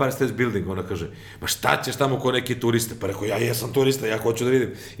na Empire State Building, ona kaže, ma šta ćeš tamo ko neki turista? Pa rekao, ja jesam turista, ja hoću da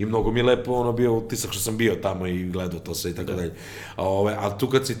vidim. I mnogo mi je lepo bio utisak što sam bio tamo i gledao to sve i tako dalje. A tu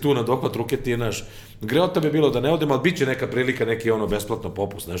kad si tu na dohvat ruke ti je naš, greota bi bilo da ne odem, ali bit će neka prilika, neki besplatno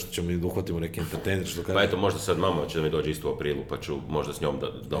popust, nešto ćemo i da uhvatimo neki entertainer, što kaže. Pa eto, možda sad mama će da mi dođe isto u aprilu, pa ću možda s njom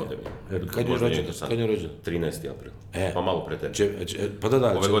da odem. Kad je rođen? 13. april. Pa malo pre tebe. Pa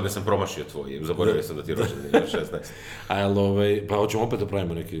da. Ove godine sam promašio tvoj, zaboravio sam da ti je rođen 16. Pa hoćemo opet da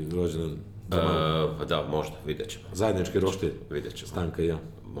pravimo neki rođendan? Pa da, možda, vidjet ćemo. Zajednički roštilj? Vidjet ćemo. Stanka i ja.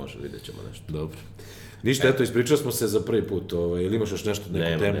 Može, vidjet ćemo nešto. Dobro. Ništa, eto, ispričali smo se za prvi put, ili imaš još nešto,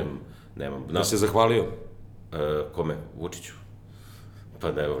 neku temu? Nemam. Da se zahvalio? Kome? Vučiću?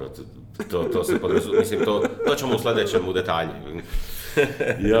 Pa ne, to se podrazumije, mislim, to ćemo u sledećem u detalji.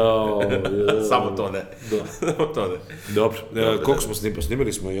 Samo to ne. Dobro, koliko smo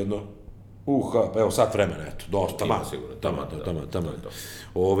snimili smo jedno? Evo sat vremena, eto, dosta, tamo.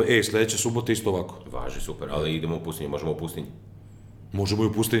 Sledeća subota isto ovako. Važi, super, ali idemo u pustinju, možemo u pustinju. Možemo i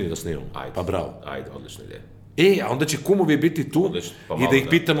u pustinji da snimamo, pa bravo. Ajde, odlična ideja. A onda će kumovi biti tu i da ih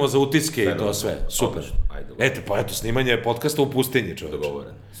pitamo za utiske i to sve, super. Eto, snimanje podcasta u pustinji, čoveče.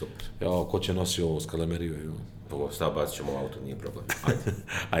 Dogovoren, super. Ko će nosi ovo skalameriju? Stav, bacit ćemo auto, nije problem.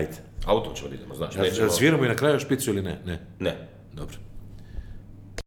 Ajde. Autom ćemo da idemo, znaš. Sviramo i na kraju špicu ili ne? Ne. Dobro.